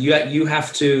realize that you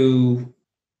have to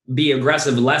be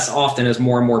aggressive less often as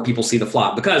more and more people see the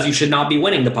flop, because you should not be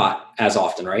winning the pot as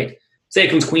often, right? Say it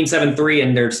comes queen 7-3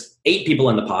 and there's 8 people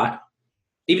in the pot.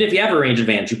 Even if you have a range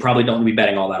advantage, you probably don't want to be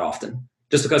betting all that often,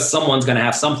 just because someone's going to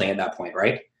have something at that point,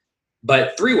 right?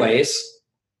 But 3 ways,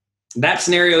 that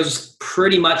scenario is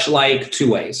pretty much like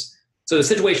 2 ways. So the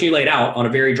situation you laid out on a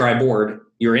very dry board,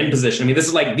 you're in position. I mean, this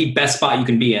is like the best spot you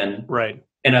can be in, right?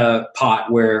 In a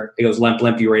pot where it goes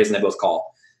limp, you raise, and they both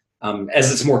call.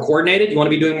 As it's more coordinated, you want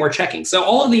to be doing more checking. So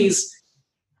all of these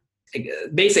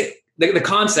basic, the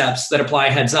concepts that apply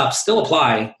heads up still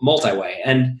apply multi-way.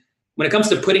 And when it comes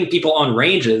to putting people on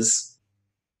ranges,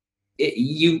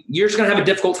 you're just going to have a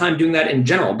difficult time doing that in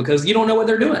general because you don't know what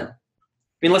they're doing.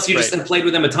 I mean, unless you just played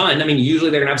with them a ton. I mean,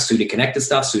 usually they're going to have suited connected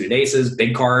stuff, suited aces,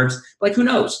 big cards. Like, who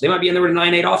knows? They might be in there with a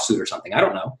 9-8 offsuit or something. I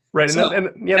don't know. Right. So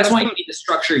that's why you need to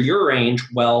structure your range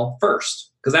well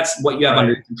first, because that's what you have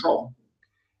under your control.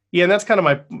 Yeah, and that's kind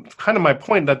of my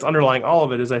point that's underlying all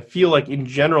of it is I feel like in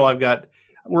general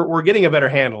we're getting a better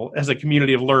handle as a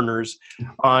community of learners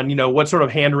on, what sort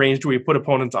of hand range do we put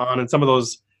opponents on in some of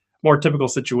those more typical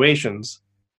situations.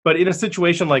 But in a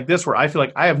situation like this where I feel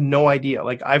like I have no idea,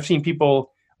 like I've seen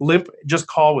people limp just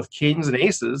call with kings and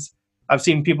aces. I've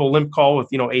seen people limp call with,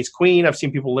 ace queen. I've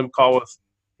seen people limp call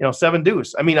with, 7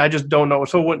 deuce. I mean, I just don't know.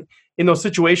 So when in those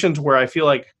situations where I feel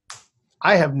like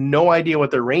I have no idea what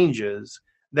their range is,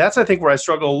 that's I think where I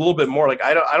struggle a little bit more. Like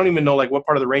I don't even know like what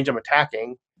part of the range I'm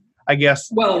attacking. I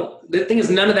guess. Well, the thing is,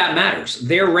 none of that matters.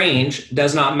 Their range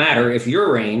does not matter if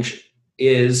your range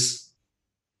is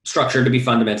structured to be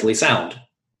fundamentally sound.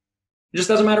 It just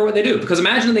doesn't matter what they do. Because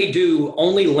imagine they do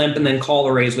only limp and then call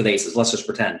a raise with aces. Let's just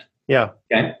pretend. Yeah.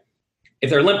 Okay.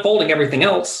 If they're limp folding everything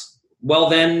else, well,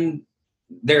 then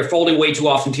they're folding way too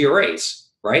often to your raise,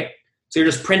 right? So you're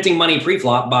just printing money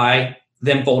pre-flop by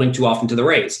them folding too often to the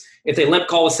raise. If they limp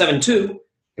call with 7-2,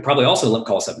 they probably also limp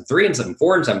call 7-3 and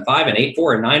 7-4 and 7-5 and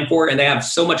 8-4 and 9-4, and they have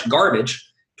so much garbage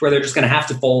to where they're just going to have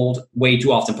to fold way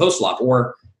too often post-flop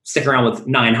or stick around with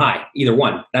 9 high. Either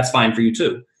one. That's fine for you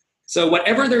too. So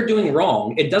whatever they're doing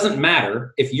wrong, it doesn't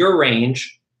matter if your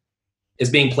range is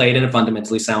being played in a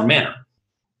fundamentally sound manner.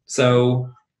 So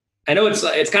I know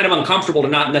it's kind of uncomfortable to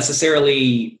not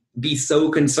necessarily be so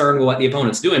concerned with what the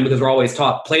opponent's doing because we're always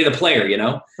taught play the player, you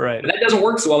know? Right. But that doesn't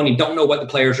work so well when you don't know what the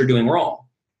players are doing wrong.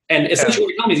 And essentially what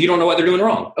you're telling me is you don't know what they're doing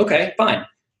wrong. Okay, fine.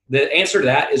 The answer to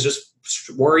that is just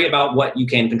worry about what you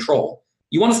can control.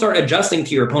 You want to start adjusting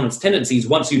to your opponent's tendencies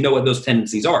once you know what those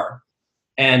tendencies are.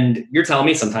 And you're telling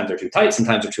me sometimes they're too tight,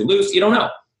 sometimes they're too loose. You don't know.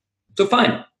 So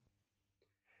fine.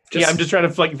 I'm just trying to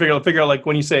figure out like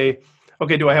when you say,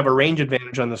 okay, do I have a range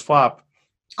advantage on this flop?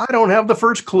 I don't have the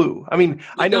first clue. I mean,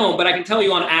 I know, but I can tell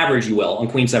you on average you will on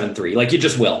Queen 7-3. Like you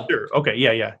just will. Sure. Okay.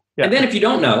 Yeah. And then if you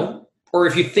don't know, or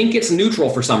if you think it's neutral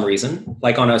for some reason,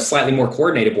 like on a slightly more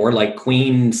coordinated board, like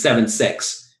Queen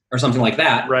 7-6 or something like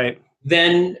that, right?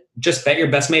 Then just bet your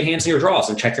best made hands in your draws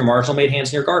and check your marginal made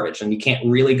hands in your garbage, and you can't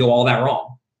really go all that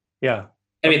wrong. Yeah.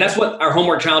 I mean, that's what our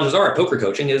homework challenges are at poker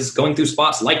coaching, is going through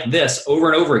spots like this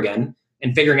over and over again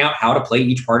and figuring out how to play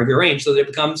each part of your range so that it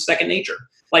becomes second nature.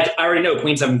 Like I already know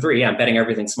Queen 7-3, yeah, I'm betting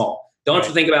everything small. Don't have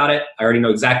to think about it. I already know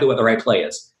exactly what the right play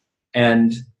is.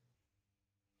 And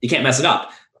you can't mess it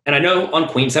up. And I know on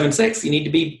Queen 7-6, you need to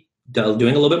be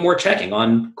doing a little bit more checking.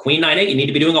 On Queen 9-8, you need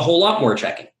to be doing a whole lot more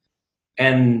checking.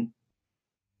 And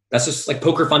that's just like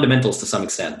poker fundamentals to some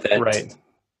extent. That right.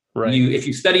 If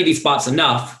you study these spots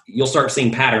enough, you'll start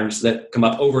seeing patterns that come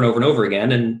up over and over and over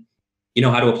again, and you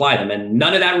know how to apply them. And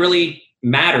none of that really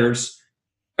matters.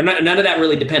 None of that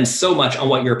really depends so much on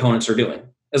what your opponents are doing,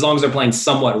 as long as they're playing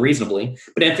somewhat reasonably.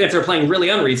 But if they're playing really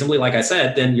unreasonably, like I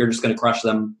said, then you're just going to crush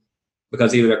them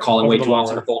because either they're calling way too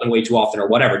often or folding way too often or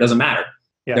whatever. It doesn't matter.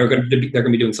 Yeah. They're going to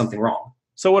be doing something wrong.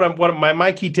 So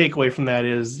my key takeaway from that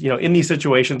is, in these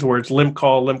situations where it's limp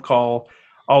call,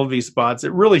 all of these spots,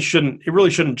 it really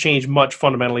shouldn't change much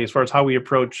fundamentally as far as how we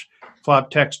approach flop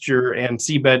texture and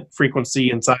c-bet frequency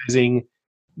and sizing.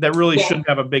 That really shouldn't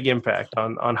have a big impact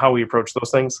on how we approach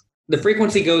those things. The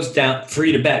frequency goes down,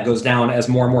 free to bet goes down as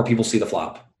more and more people see the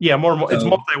flop. Yeah, it's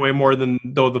multi-way more than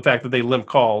the fact that they limp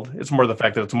called. It's more the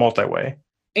fact that it's multi-way.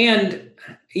 And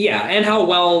how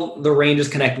well the ranges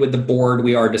connect with the board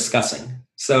we are discussing.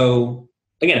 So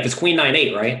again, if it's Queen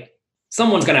 9-8, right?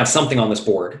 Someone's going to have something on this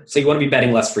board. So you want to be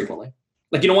betting less frequently.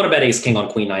 Like you don't want to bet ace king on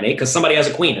Queen 9-8 because somebody has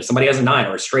a queen or somebody has a 9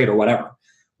 or a straight or whatever.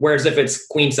 Whereas if it's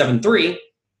Queen 7-3,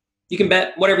 you can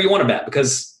bet whatever you want to bet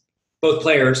because both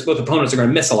opponents are going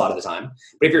to miss a lot of the time.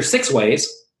 But if you're six ways,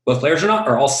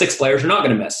 all six players are not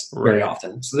going to miss very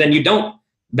often. So then you don't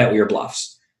bet with your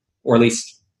bluffs, or at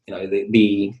least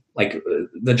the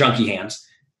junky hands.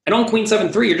 And on Queen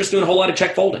 7-3, you're just doing a whole lot of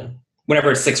check folding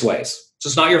whenever it's six ways.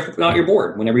 It's just not your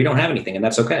board whenever you don't have anything, and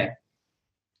that's okay.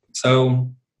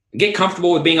 So get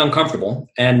comfortable with being uncomfortable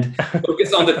and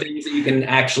focus on the things that you can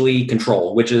actually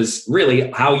control, which is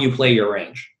really how you play your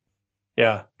range.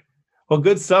 Yeah. Well,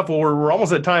 good stuff. Well, we're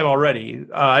almost at time already.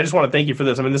 I just want to thank you for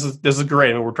this. I mean, this is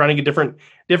great. I mean, we're trying to get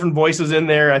different voices in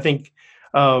there. I think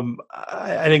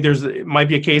it might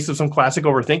be a case of some classic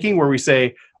overthinking where we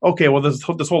say, okay, well, this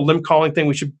whole limp calling thing,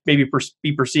 we should maybe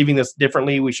be perceiving this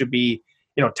differently. We should be,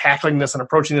 tackling this and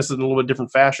approaching this in a little bit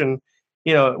different fashion.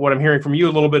 What I'm hearing from you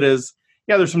a little bit is,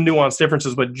 there's some nuanced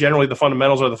differences, but generally the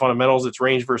fundamentals are the fundamentals. It's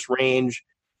range versus range.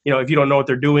 If you don't know what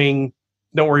they're doing,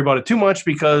 don't worry about it too much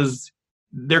because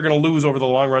they're going to lose over the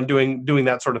long run doing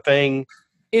that sort of thing.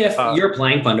 If you're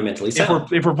playing fundamentally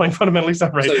sound. If we're playing fundamentally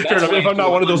sound, right. So if I'm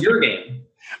not one of those your game.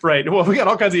 Right. Well, we got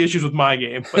all kinds of issues with my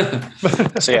game.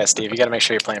 So yeah, Steve, you got to make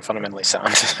sure you're playing fundamentally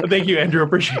sound. Thank you, Andrew.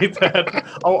 Appreciate that.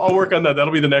 I'll work on that.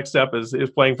 That'll be the next step is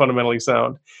playing fundamentally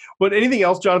sound. But anything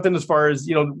else, Jonathan, as far as,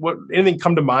 anything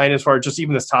come to mind as far as just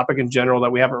even this topic in general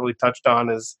that we haven't really touched on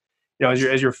is,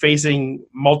 as you're facing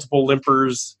multiple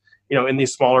limpers, in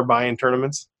these smaller buy-in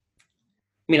tournaments?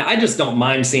 I mean, I just don't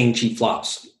mind seeing cheap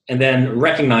flops and then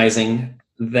recognizing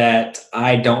that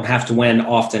I don't have to win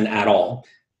often at all.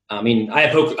 I mean, I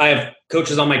have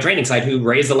coaches on my training side who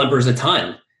raise the limpers a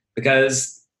ton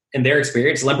because in their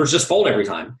experience, limpers just fold every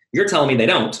time. You're telling me they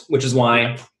don't, which is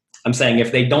why I'm saying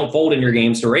if they don't fold in your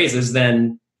games to raises,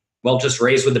 then, well, just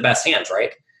raise with the best hands,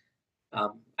 right?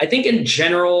 I think in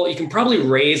general, you can probably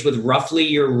raise with roughly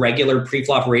your regular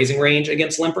pre-flop raising range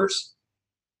against limpers,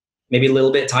 maybe a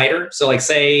little bit tighter. So like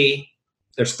say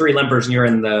there's 3 limpers and you're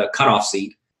in the cutoff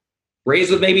seat, raise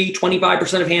with maybe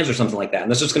 25% of hands or something like that. And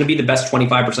that's just going to be the best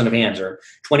 25% of hands or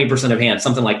 20% of hands,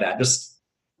 something like that. Just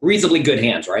reasonably good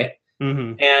hands, right?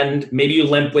 Mm-hmm. And maybe you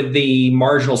limp with the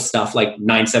marginal stuff like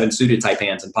 9-7 suited type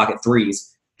hands and pocket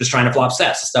 3s, just trying to flop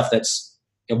sets, stuff that's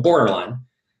borderline.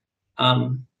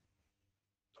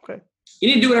 Okay. You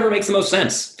need to do whatever makes the most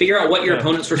sense. Figure out what your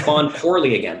opponents respond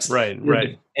poorly against. Right.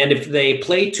 And if they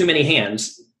play too many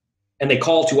hands and they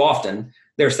call too often,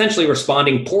 they're essentially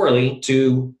responding poorly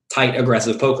to tight,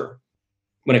 aggressive poker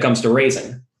when it comes to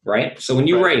raising, right? So when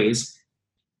you raise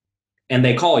and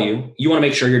they call you, you want to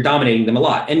make sure you're dominating them a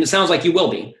lot. And it sounds like you will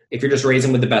be if you're just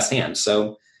raising with the best hands.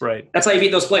 So that's how you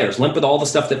beat those players. Limp with all the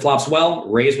stuff that flops well,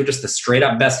 raise with just the straight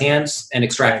up best hands, and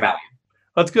extract value.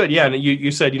 That's good. Yeah. And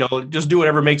you said, just do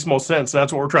whatever makes most sense.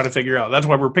 That's what we're trying to figure out. That's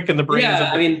why we're picking the brains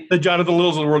of the Jonathan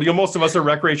Littles of the world. Most of us are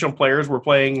recreational players. We're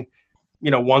playing,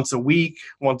 once a week,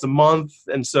 once a month.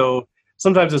 And so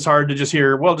sometimes it's hard to just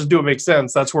hear, well, just do what makes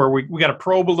sense. That's where we got to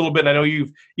probe a little bit. And I know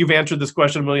you've answered this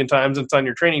question a million times and it's on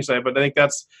your training site, but I think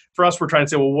that's, for us, we're trying to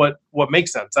say, well, what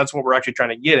makes sense? That's what we're actually trying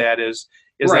to get at is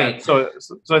right.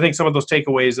 That. So I think some of those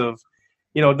takeaways of,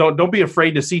 don't be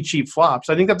afraid to see cheap flops.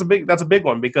 I think that's a big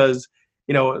one because,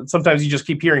 sometimes you just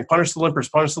keep hearing punish the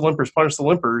limpers, punish the limpers, punish the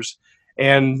limpers.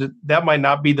 And that might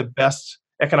not be the best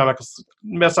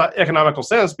economical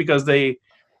sense because they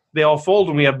all fold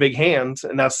when we have big hands.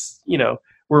 And that's,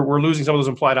 we're losing some of those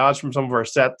implied odds from some of our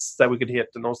sets that we could hit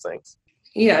and those things.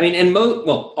 Yeah. I mean, in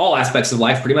all aspects of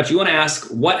life, pretty much you want to ask,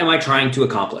 what am I trying to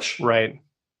accomplish? Right.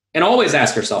 And always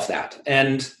ask yourself that.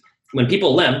 And when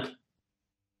people limp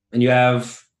and you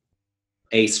have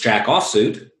ace jack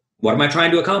offsuit, what am I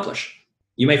trying to accomplish?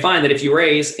 You may find that if you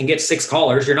raise and get 6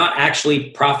 callers, you're not actually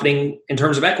profiting in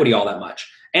terms of equity all that much.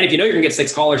 And if you know you're going to get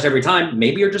 6 callers every time,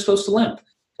 maybe you're just supposed to limp.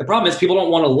 The problem is people don't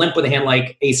want to limp with a hand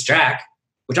like ace jack,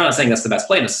 which I'm not saying that's the best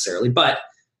play necessarily, but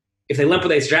if they limp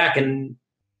with ace jack and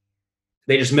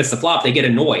they just miss the flop, they get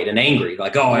annoyed and angry.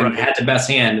 Like, oh, I had the best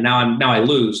hand and now I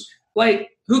lose. Like,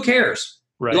 who cares?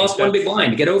 Right. You lost one big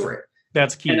blind, get over it.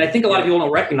 That's key. And I think a lot of people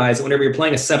don't recognize that whenever you're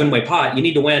playing a 7-way pot, you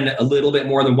need to win a little bit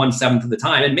more than 1/7 of the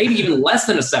time, and maybe even less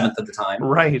than 1/7 of the time.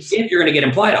 Right. If you're going to get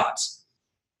implied odds.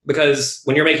 Because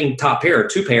when you're making top pair or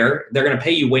 2 pair, they're going to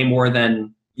pay you way more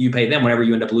than you pay them whenever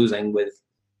you end up losing with,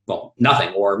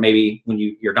 nothing, or maybe when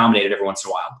you're dominated every once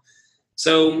in a while.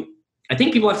 So I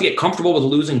think people have to get comfortable with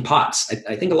losing pots.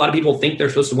 I think a lot of people think they're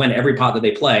supposed to win every pot that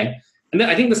they play. And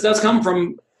I think this does come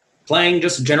from playing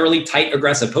just generally tight,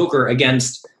 aggressive poker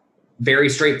against very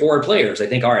straightforward players. I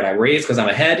think, all right, I raise because I'm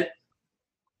ahead,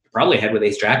 probably ahead with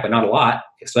ace jack, but not a lot,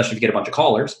 especially if you get a bunch of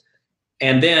callers.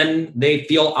 And then they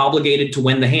feel obligated to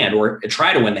win the hand or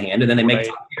try to win the hand. And then they make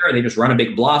top pair, they just run a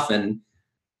big bluff and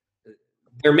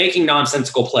they're making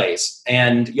nonsensical plays.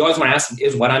 And you always want to ask,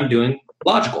 is what I'm doing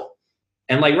logical?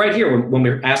 And like right here, when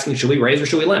we're asking, should we raise or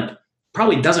should we limp?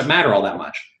 Probably doesn't matter all that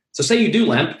much. So say you do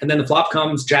limp and then the flop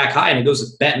comes jack high and it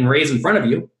goes bet and raise in front of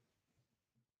you.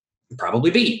 You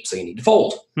probably beat, so you need to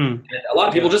fold. And a lot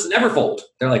of people just never fold.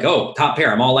 They're like, oh, top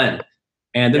pair, I'm all in.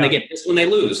 And then they get pissed when they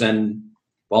lose. And,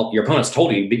 well, your opponent's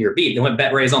told you you're beat. They went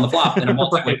bet raise on the flop, and a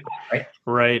multi-way, right?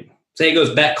 Right. Say it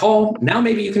goes bet call. Now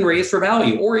maybe you can raise for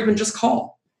value or even just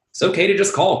call. It's okay to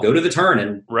just call. Go to the turn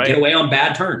and get away on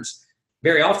bad turns.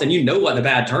 Very often you know what the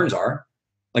bad turns are.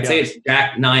 Like say it's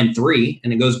jack 9-3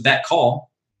 and it goes bet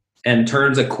call and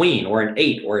turns a queen or an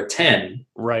 8 or a 10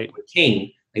 or a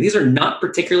king. Like, these are not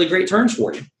particularly great turns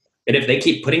for you. And if they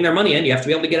keep putting their money in, you have to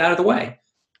be able to get out of the way.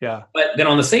 Yeah. But then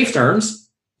on the safe turns,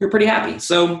 you're pretty happy.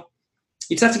 So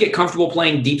you just have to get comfortable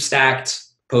playing deep stacked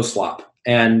post flop.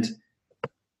 And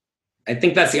I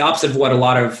think that's the opposite of what a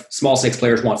lot of small stakes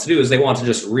players want to do, is they want to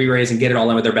just re-raise and get it all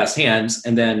in with their best hands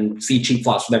and then see cheap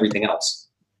flops with everything else.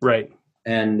 Right.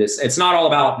 And it's not all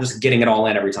about just getting it all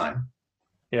in every time.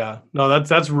 Yeah. No,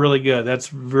 that's really good.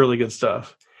 That's really good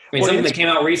stuff. I mean, something that came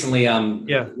out recently,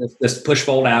 this push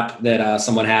fold app that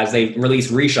someone has, they released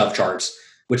reshove charts,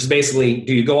 which is basically,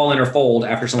 do you go all in or fold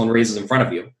after someone raises in front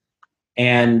of you?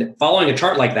 And following a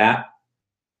chart like that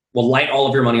will light all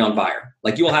of your money on fire.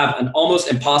 Like, you will have an almost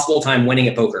impossible time winning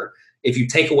at poker if you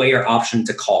take away your option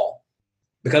to call.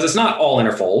 Because it's not all in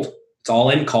or fold. It's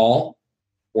all in, call,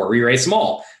 or re-raise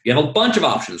small. You have a bunch of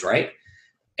options, right?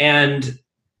 And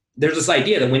there's this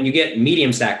idea that when you get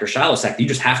medium stacked or shallow stacked, you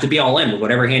just have to be all in with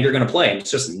whatever hand you're going to play. And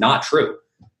it's just not true.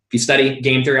 if you study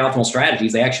game theory optimal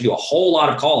strategies, they actually do a whole lot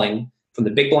of calling from the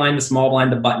big blind, the small blind,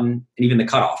 the button, and even the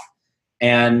cutoff.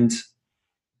 And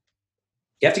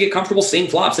you have to get comfortable seeing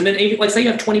flops. And then, like, say you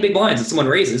have 20 big blinds and someone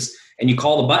raises and you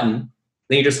call the button,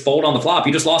 then you just fold on the flop.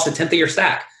 You just lost a 10th of your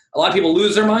stack. A lot of people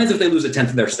lose their minds if they lose a 10th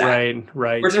of their stack.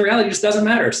 Right. Whereas in reality, it just doesn't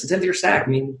matter. It's the 10th of your stack. I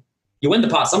mean, you win the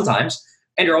pot sometimes,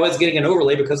 and you're always getting an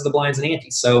overlay because of the blinds and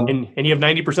antes. So, and you have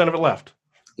 90% of it left.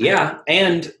 Yeah,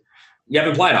 and you have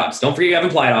implied odds. Don't forget you have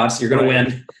implied odds. You're going to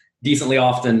win decently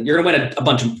often. You're going to win a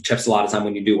bunch of chips a lot of time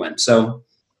when you do win. So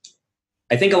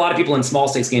I think a lot of people in small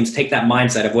stakes games take that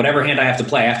mindset of whatever hand I have to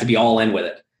play, I have to be all in with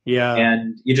it. Yeah.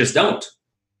 And you just don't.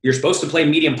 You're supposed to play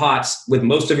medium pots with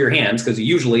most of your hands because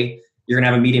usually you're going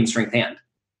to have a medium strength hand.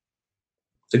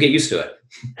 So get used to it.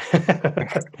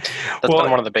 That's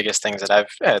been one of the biggest things that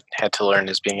I've had to learn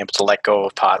is being able to let go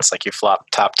of pots. Like you flop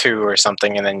top 2 or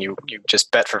something, and then you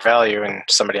just bet for value, and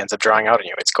somebody ends up drawing out on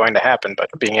you. It's going to happen, but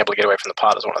being able to get away from the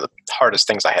pot is one of the hardest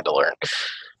things I had to learn.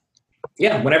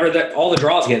 Yeah, whenever all the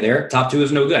draws get there, top 2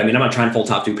 is no good. I mean, I'm not trying to fold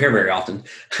top 2 pair very often.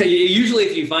 Usually,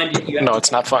 if you find you have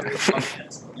it's not fun.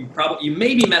 You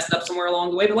may be messed up somewhere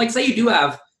along the way. But like, say you do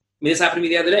have. I mean, this happened to me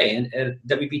the other day at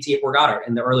WPT at Borgata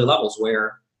in the early levels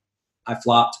where I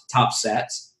flopped top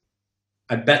sets.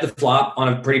 I bet the flop on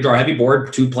a pretty draw heavy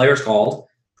board. 2 players called.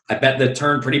 I bet the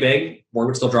turn pretty big. Board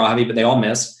would still draw heavy, but they all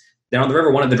missed. Then on the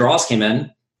river, one of the draws came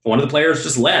in. One of the players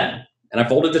just led, and I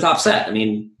folded the top set. I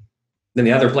mean, then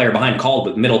the other player behind called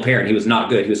with middle pair, and he was not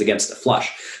good. He was against the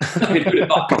flush. I mean, who'd have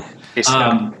thought?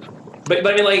 But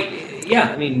I mean, like, yeah.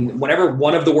 I mean, whenever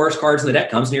one of the worst cards in the deck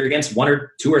comes, and you're against 1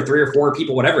 or 2 or 3 or 4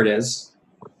 people, whatever it is,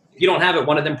 if you don't have it,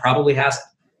 one of them probably has it.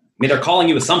 I mean, they're calling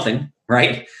you with something,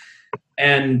 right?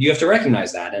 And you have to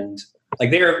recognize that. And like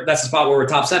that's the spot where we're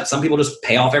top set. Some people just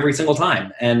pay off every single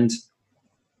time. And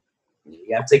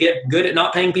you have to get good at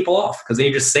not paying people off because then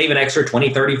you just save an extra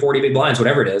 20, 30, 40 big blinds,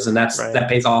 whatever it is. And that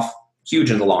pays off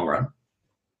huge in the long run.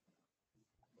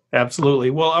 Absolutely.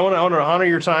 Well, I want to honor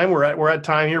your time. We're at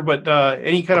time here, but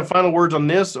any kind of final words on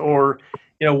this, or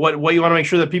what you want to make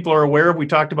sure that people are aware of? We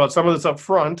talked about some of this up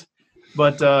front.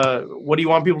 But what do you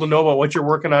want people to know about what you're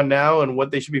working on now and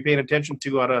what they should be paying attention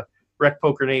to out of Rec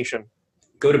Poker Nation?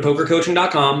 Go to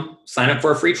pokercoaching.com, sign up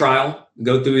for a free trial,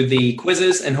 go through the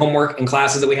quizzes and homework and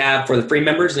classes that we have for the free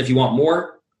members. And if you want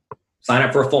more, sign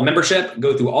up for a full membership,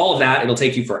 go through all of that. It'll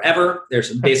take you forever.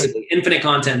 There's basically infinite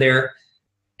content there.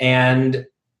 And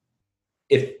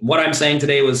if what I'm saying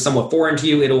today was somewhat foreign to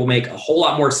you, it'll make a whole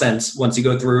lot more sense once you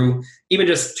go through even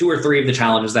just 2 or 3 of the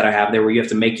challenges that I have there where you have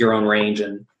to make your own range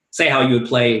and say how you would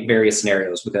play various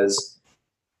scenarios, because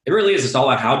it really is just all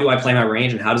about how do I play my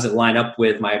range and how does it line up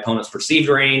with my opponent's perceived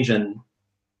range. And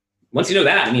once you know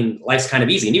that, I mean, life's kind of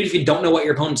easy. And even if you don't know what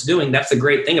your opponent's doing, that's the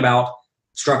great thing about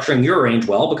structuring your range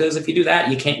well, because if you do that,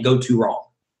 you can't go too wrong.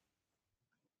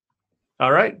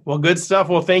 All right. Well, good stuff.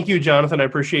 Well, thank you, Jonathan. I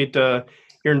appreciate your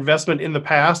investment in the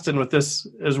past and with this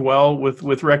as well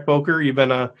with Rec Poker. You've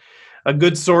been a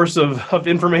good source of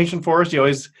information for us. You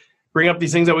always bring up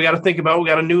these things that we got to think about. We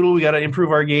got to noodle. We got to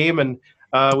improve our game. And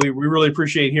we really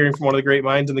appreciate hearing from one of the great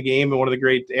minds in the game and one of the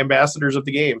great ambassadors of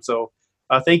the game. So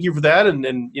thank you for that.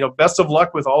 And best of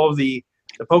luck with all of the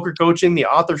poker coaching, the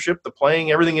authorship, the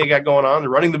playing, everything you got going on, the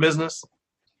running the business.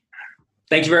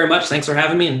 Thank you very much. Thanks for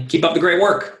having me, and keep up the great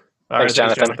work. Thanks,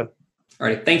 Jonathan. All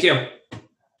right. Thank you.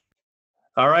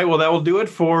 All right. Well, that will do it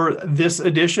for this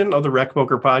edition of the Rec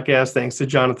Poker Podcast. Thanks to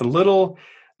Jonathan Little.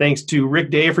 Thanks to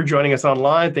Rick Day for joining us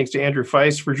online. Thanks to Andrew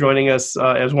Feist for joining us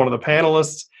as one of the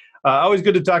panelists. Always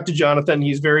good to talk to Jonathan.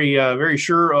 He's very, very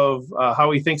sure of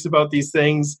how he thinks about these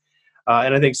things.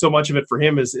 And I think so much of it for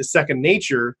him is second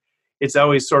nature. It's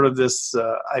always sort of this,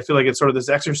 I feel like it's sort of this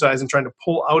exercise in trying to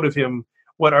pull out of him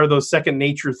what are those second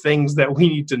nature things that we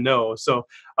need to know. So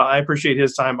I appreciate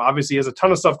his time. Obviously, he has a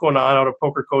ton of stuff going on out of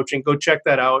poker coaching. Go check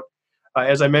that out.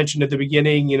 As I mentioned at the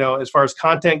beginning, as far as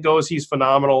content goes, he's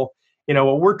phenomenal.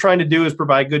 What we're trying to do is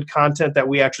provide good content that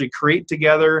we actually create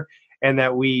together and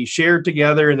that we share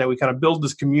together and that we kind of build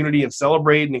this community and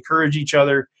celebrate and encourage each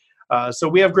other. So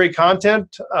we have great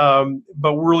content,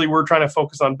 but really we're trying to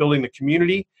focus on building the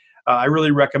community. I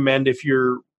really recommend if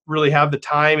you really have the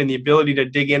time and the ability to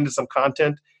dig into some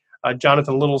content,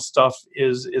 Jonathan Little's stuff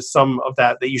is some of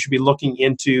that you should be looking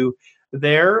into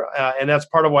there. And that's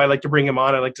part of why I like to bring him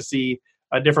on. I like to see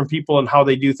different people and how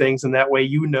they do things. And that way,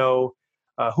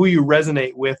 who you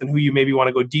resonate with and who you maybe want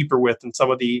to go deeper with in some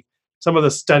of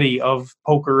the study of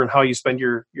poker and how you spend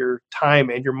your time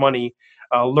and your money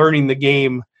learning the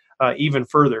game even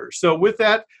further. So with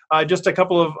that, just a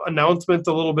couple of announcements,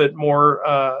 a little bit more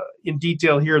in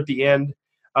detail here at the end.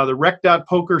 The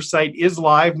rec.poker site is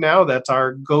live now. That's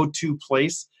our go-to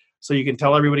place So you can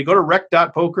tell everybody, go to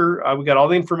rec.poker. We got all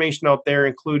the information out there,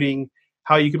 including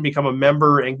how you can become a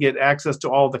member and get access to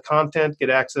all the content, get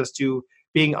access to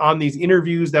being on these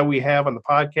interviews that we have on the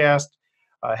podcast,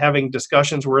 having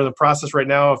discussions. We're in the process right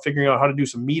now of figuring out how to do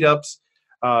some meetups,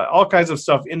 all kinds of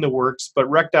stuff in the works. But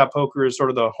rec.poker is sort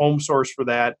of the home source for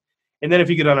that. And then if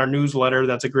you get on our newsletter,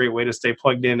 that's a great way to stay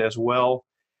plugged in as well.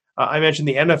 I mentioned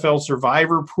the NFL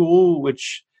Survivor Pool,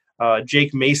 which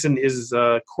Jake Mason is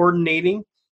coordinating.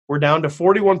 We're down to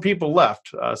 41 people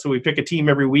left. So we pick a team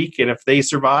every week, and if they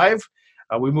survive,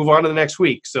 we move on to the next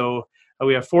week. So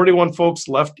we have 41 folks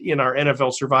left in our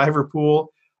NFL Survivor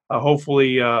Pool.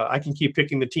 Hopefully, I can keep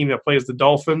picking the team that plays the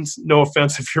Dolphins. No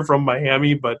offense if you're from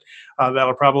Miami, but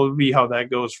that'll probably be how that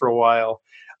goes for a while.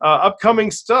 Upcoming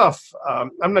stuff.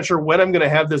 I'm not sure when I'm going to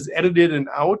have this edited and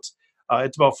out.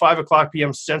 It's about 5 o'clock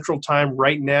p.m. Central Time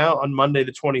right now on Monday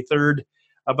the 23rd.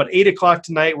 But 8 o'clock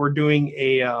tonight, we're doing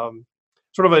a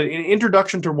sort of an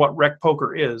introduction to what Rec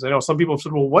Poker is. I know some people have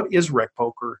said, well, what is Rec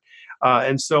Poker?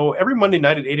 And so every Monday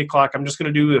night at 8 o'clock, I'm just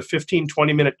going to do a 15,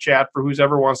 20-minute chat for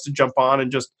whoever wants to jump on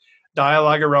and just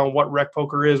dialogue around what Rec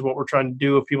Poker is, what we're trying to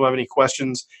do, if people have any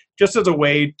questions, just as a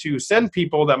way to send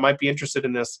people that might be interested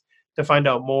in this to find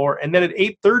out more. And then at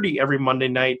 8:30 every Monday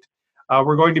night,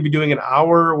 we're going to be doing an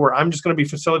hour where I'm just going to be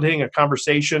facilitating a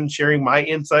conversation, sharing my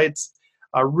insights,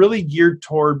 really geared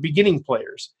toward beginning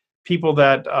players, people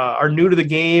that are new to the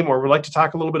game or would like to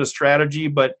talk a little bit of strategy,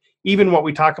 but even what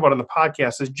we talk about on the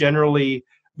podcast is generally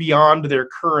beyond their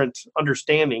current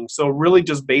understanding. So really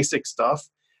just basic stuff.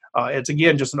 It's,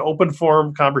 again, just an open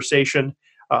forum conversation.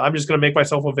 I'm just going to make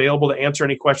myself available to answer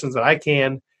any questions that I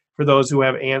can for those who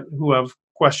have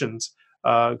questions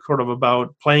sort of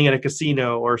about playing at a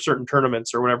casino or certain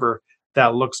tournaments or whatever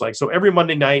that looks like. So every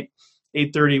Monday night,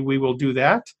 8:30, we will do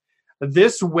that.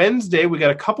 This Wednesday, we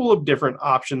got a couple of different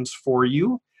options for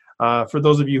you. For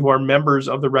those of you who are members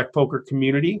of the Rec Poker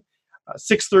community,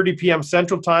 6:30 p.m.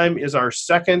 Central Time is our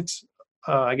second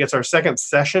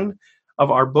session of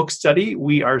our book study.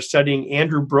 We are studying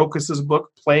Andrew Brokos's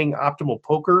book, Playing Optimal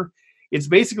Poker. It's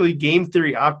basically game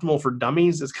theory optimal for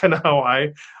dummies is kind of how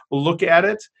I look at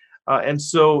it. And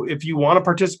so if you want to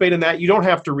participate in that, you don't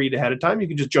have to read ahead of time. You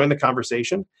can just join the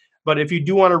conversation. But if you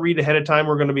do want to read ahead of time,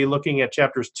 we're going to be looking at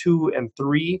chapters 2 and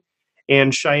 3.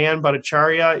 And Cheyenne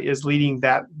Bhattacharya is leading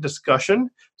that discussion.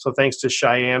 So thanks to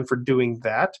Cheyenne for doing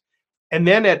that. And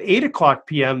then at 8 o'clock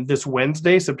p.m. this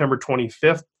Wednesday, September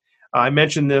 25th, I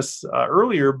mentioned this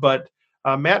earlier, but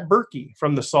Matt Berkey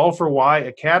from the Solve for Why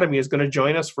Academy is going to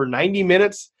join us for 90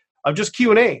 minutes of just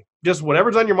Q&A. Just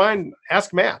whatever's on your mind,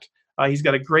 ask Matt. He's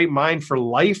got a great mind for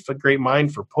life, a great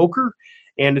mind for poker,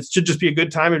 and it should just be a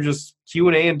good time of just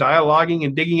Q&A and dialoguing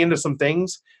and digging into some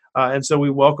things. And so we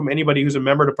welcome anybody who's a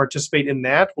member to participate in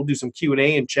that. We'll do some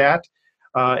Q&A and chat.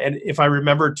 And if I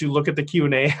remember to look at the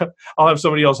Q&A, I'll have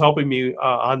somebody else helping me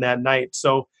on that night.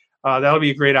 So that'll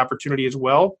be a great opportunity as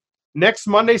well. Next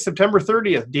Monday, September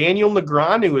 30th, Daniel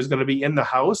Negreanu is going to be in the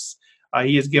house.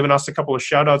 He has given us a couple of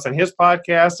shout-outs on his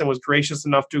podcast and was gracious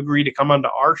enough to agree to come onto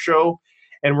our show.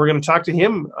 And we're going to talk to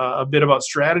him a bit about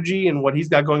strategy and what he's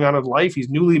got going on in life. He's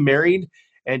newly married,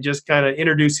 and just kind of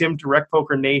introduce him to Rec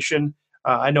Poker Nation.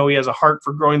 I know he has a heart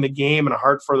for growing the game and a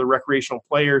heart for the recreational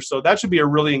players. So that should be a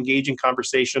really engaging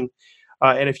conversation.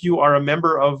 And if you are a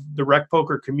member of the Rec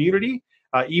Poker community,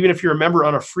 even if you're a member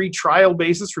on a free trial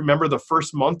basis, remember the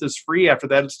first month is free. After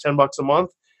that, it's $10 a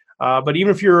month. But even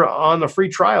if you're on a free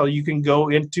trial, you can go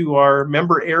into our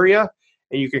member area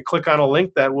and you can click on a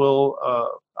link that will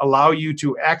allow you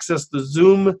to access the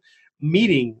Zoom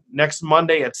meeting next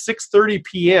Monday at 6:30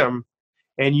 p.m.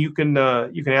 And you can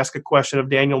ask a question of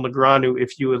Daniel Negreanu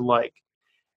if you would like.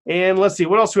 And let's see,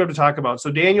 what else do we have to talk about?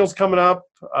 So Daniel's coming up,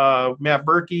 Matt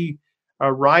Berkey,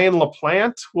 Ryan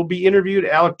LaPlante will be interviewed,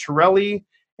 Alec Torelli,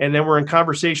 and then we're in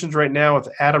conversations right now with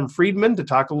Adam Friedman to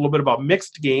talk a little bit about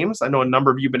mixed games. I know a number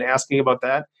of you have been asking about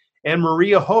that. And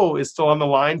Maria Ho is still on the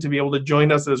line to be able to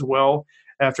join us as well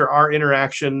after our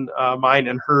interaction, mine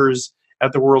and hers,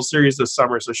 at the World Series this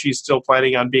summer. So she's still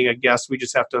planning on being a guest. We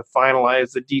just have to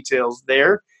finalize the details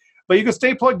there. But you can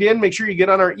stay plugged in. Make sure you get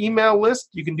on our email list.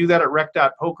 You can do that at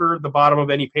rec.poker, the bottom of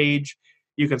any page.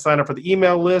 You can sign up for the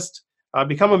email list.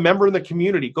 Become a member in the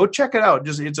community. Go check it out.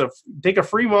 Take a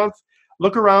free month.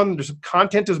 Look around. There's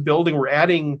content is building. We're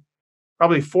adding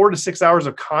probably 4 to 6 hours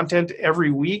of content every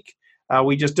week.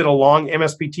 We just did a long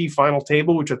MSPT final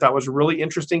table, which I thought was really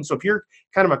interesting. So if you're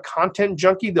kind of a content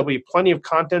junkie, there'll be plenty of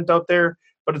content out there.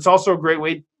 But it's also a great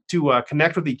way to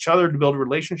connect with each other, to build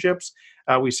relationships.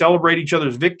 We celebrate each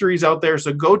other's victories out there.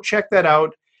 So go check that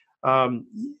out.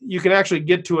 You can actually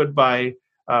get to it by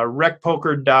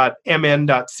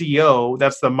recpoker.mn.co.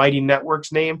 That's the Mighty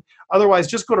Network's name. Otherwise,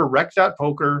 just go to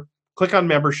rec.poker, click on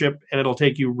membership, and it'll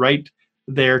take you right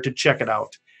there to check it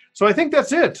out. So I think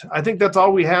that's it. I think that's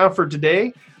all we have for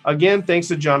today. Again, thanks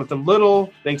to Jonathan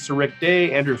Little, thanks to Rick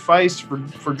Day, Andrew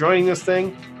Feist for joining this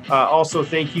thing. Also,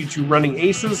 thank you to Running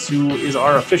Aces, who is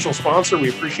our official sponsor. We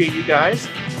appreciate you guys.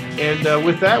 And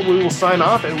with that, we will sign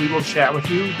off and we will chat with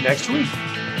you next week.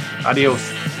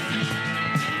 Adios.